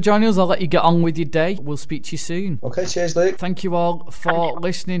 thanks for joining us. I'll let you get on with your day. We'll speak to you soon. Okay, cheers, Luke. Thank you all for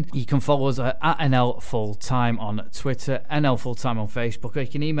listening. You can follow us at NL Fulltime on Twitter, NL Fulltime on Facebook, or you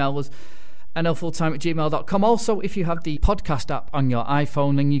can email us nlfulltime@gmail.com. Also, if you have the podcast app on your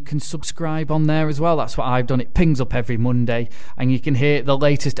iPhone, then you can subscribe on there as well. That's what I've done. It pings up every Monday and you can hear the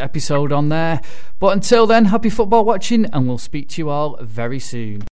latest episode on there. But until then, happy football watching, and we'll speak to you all very soon.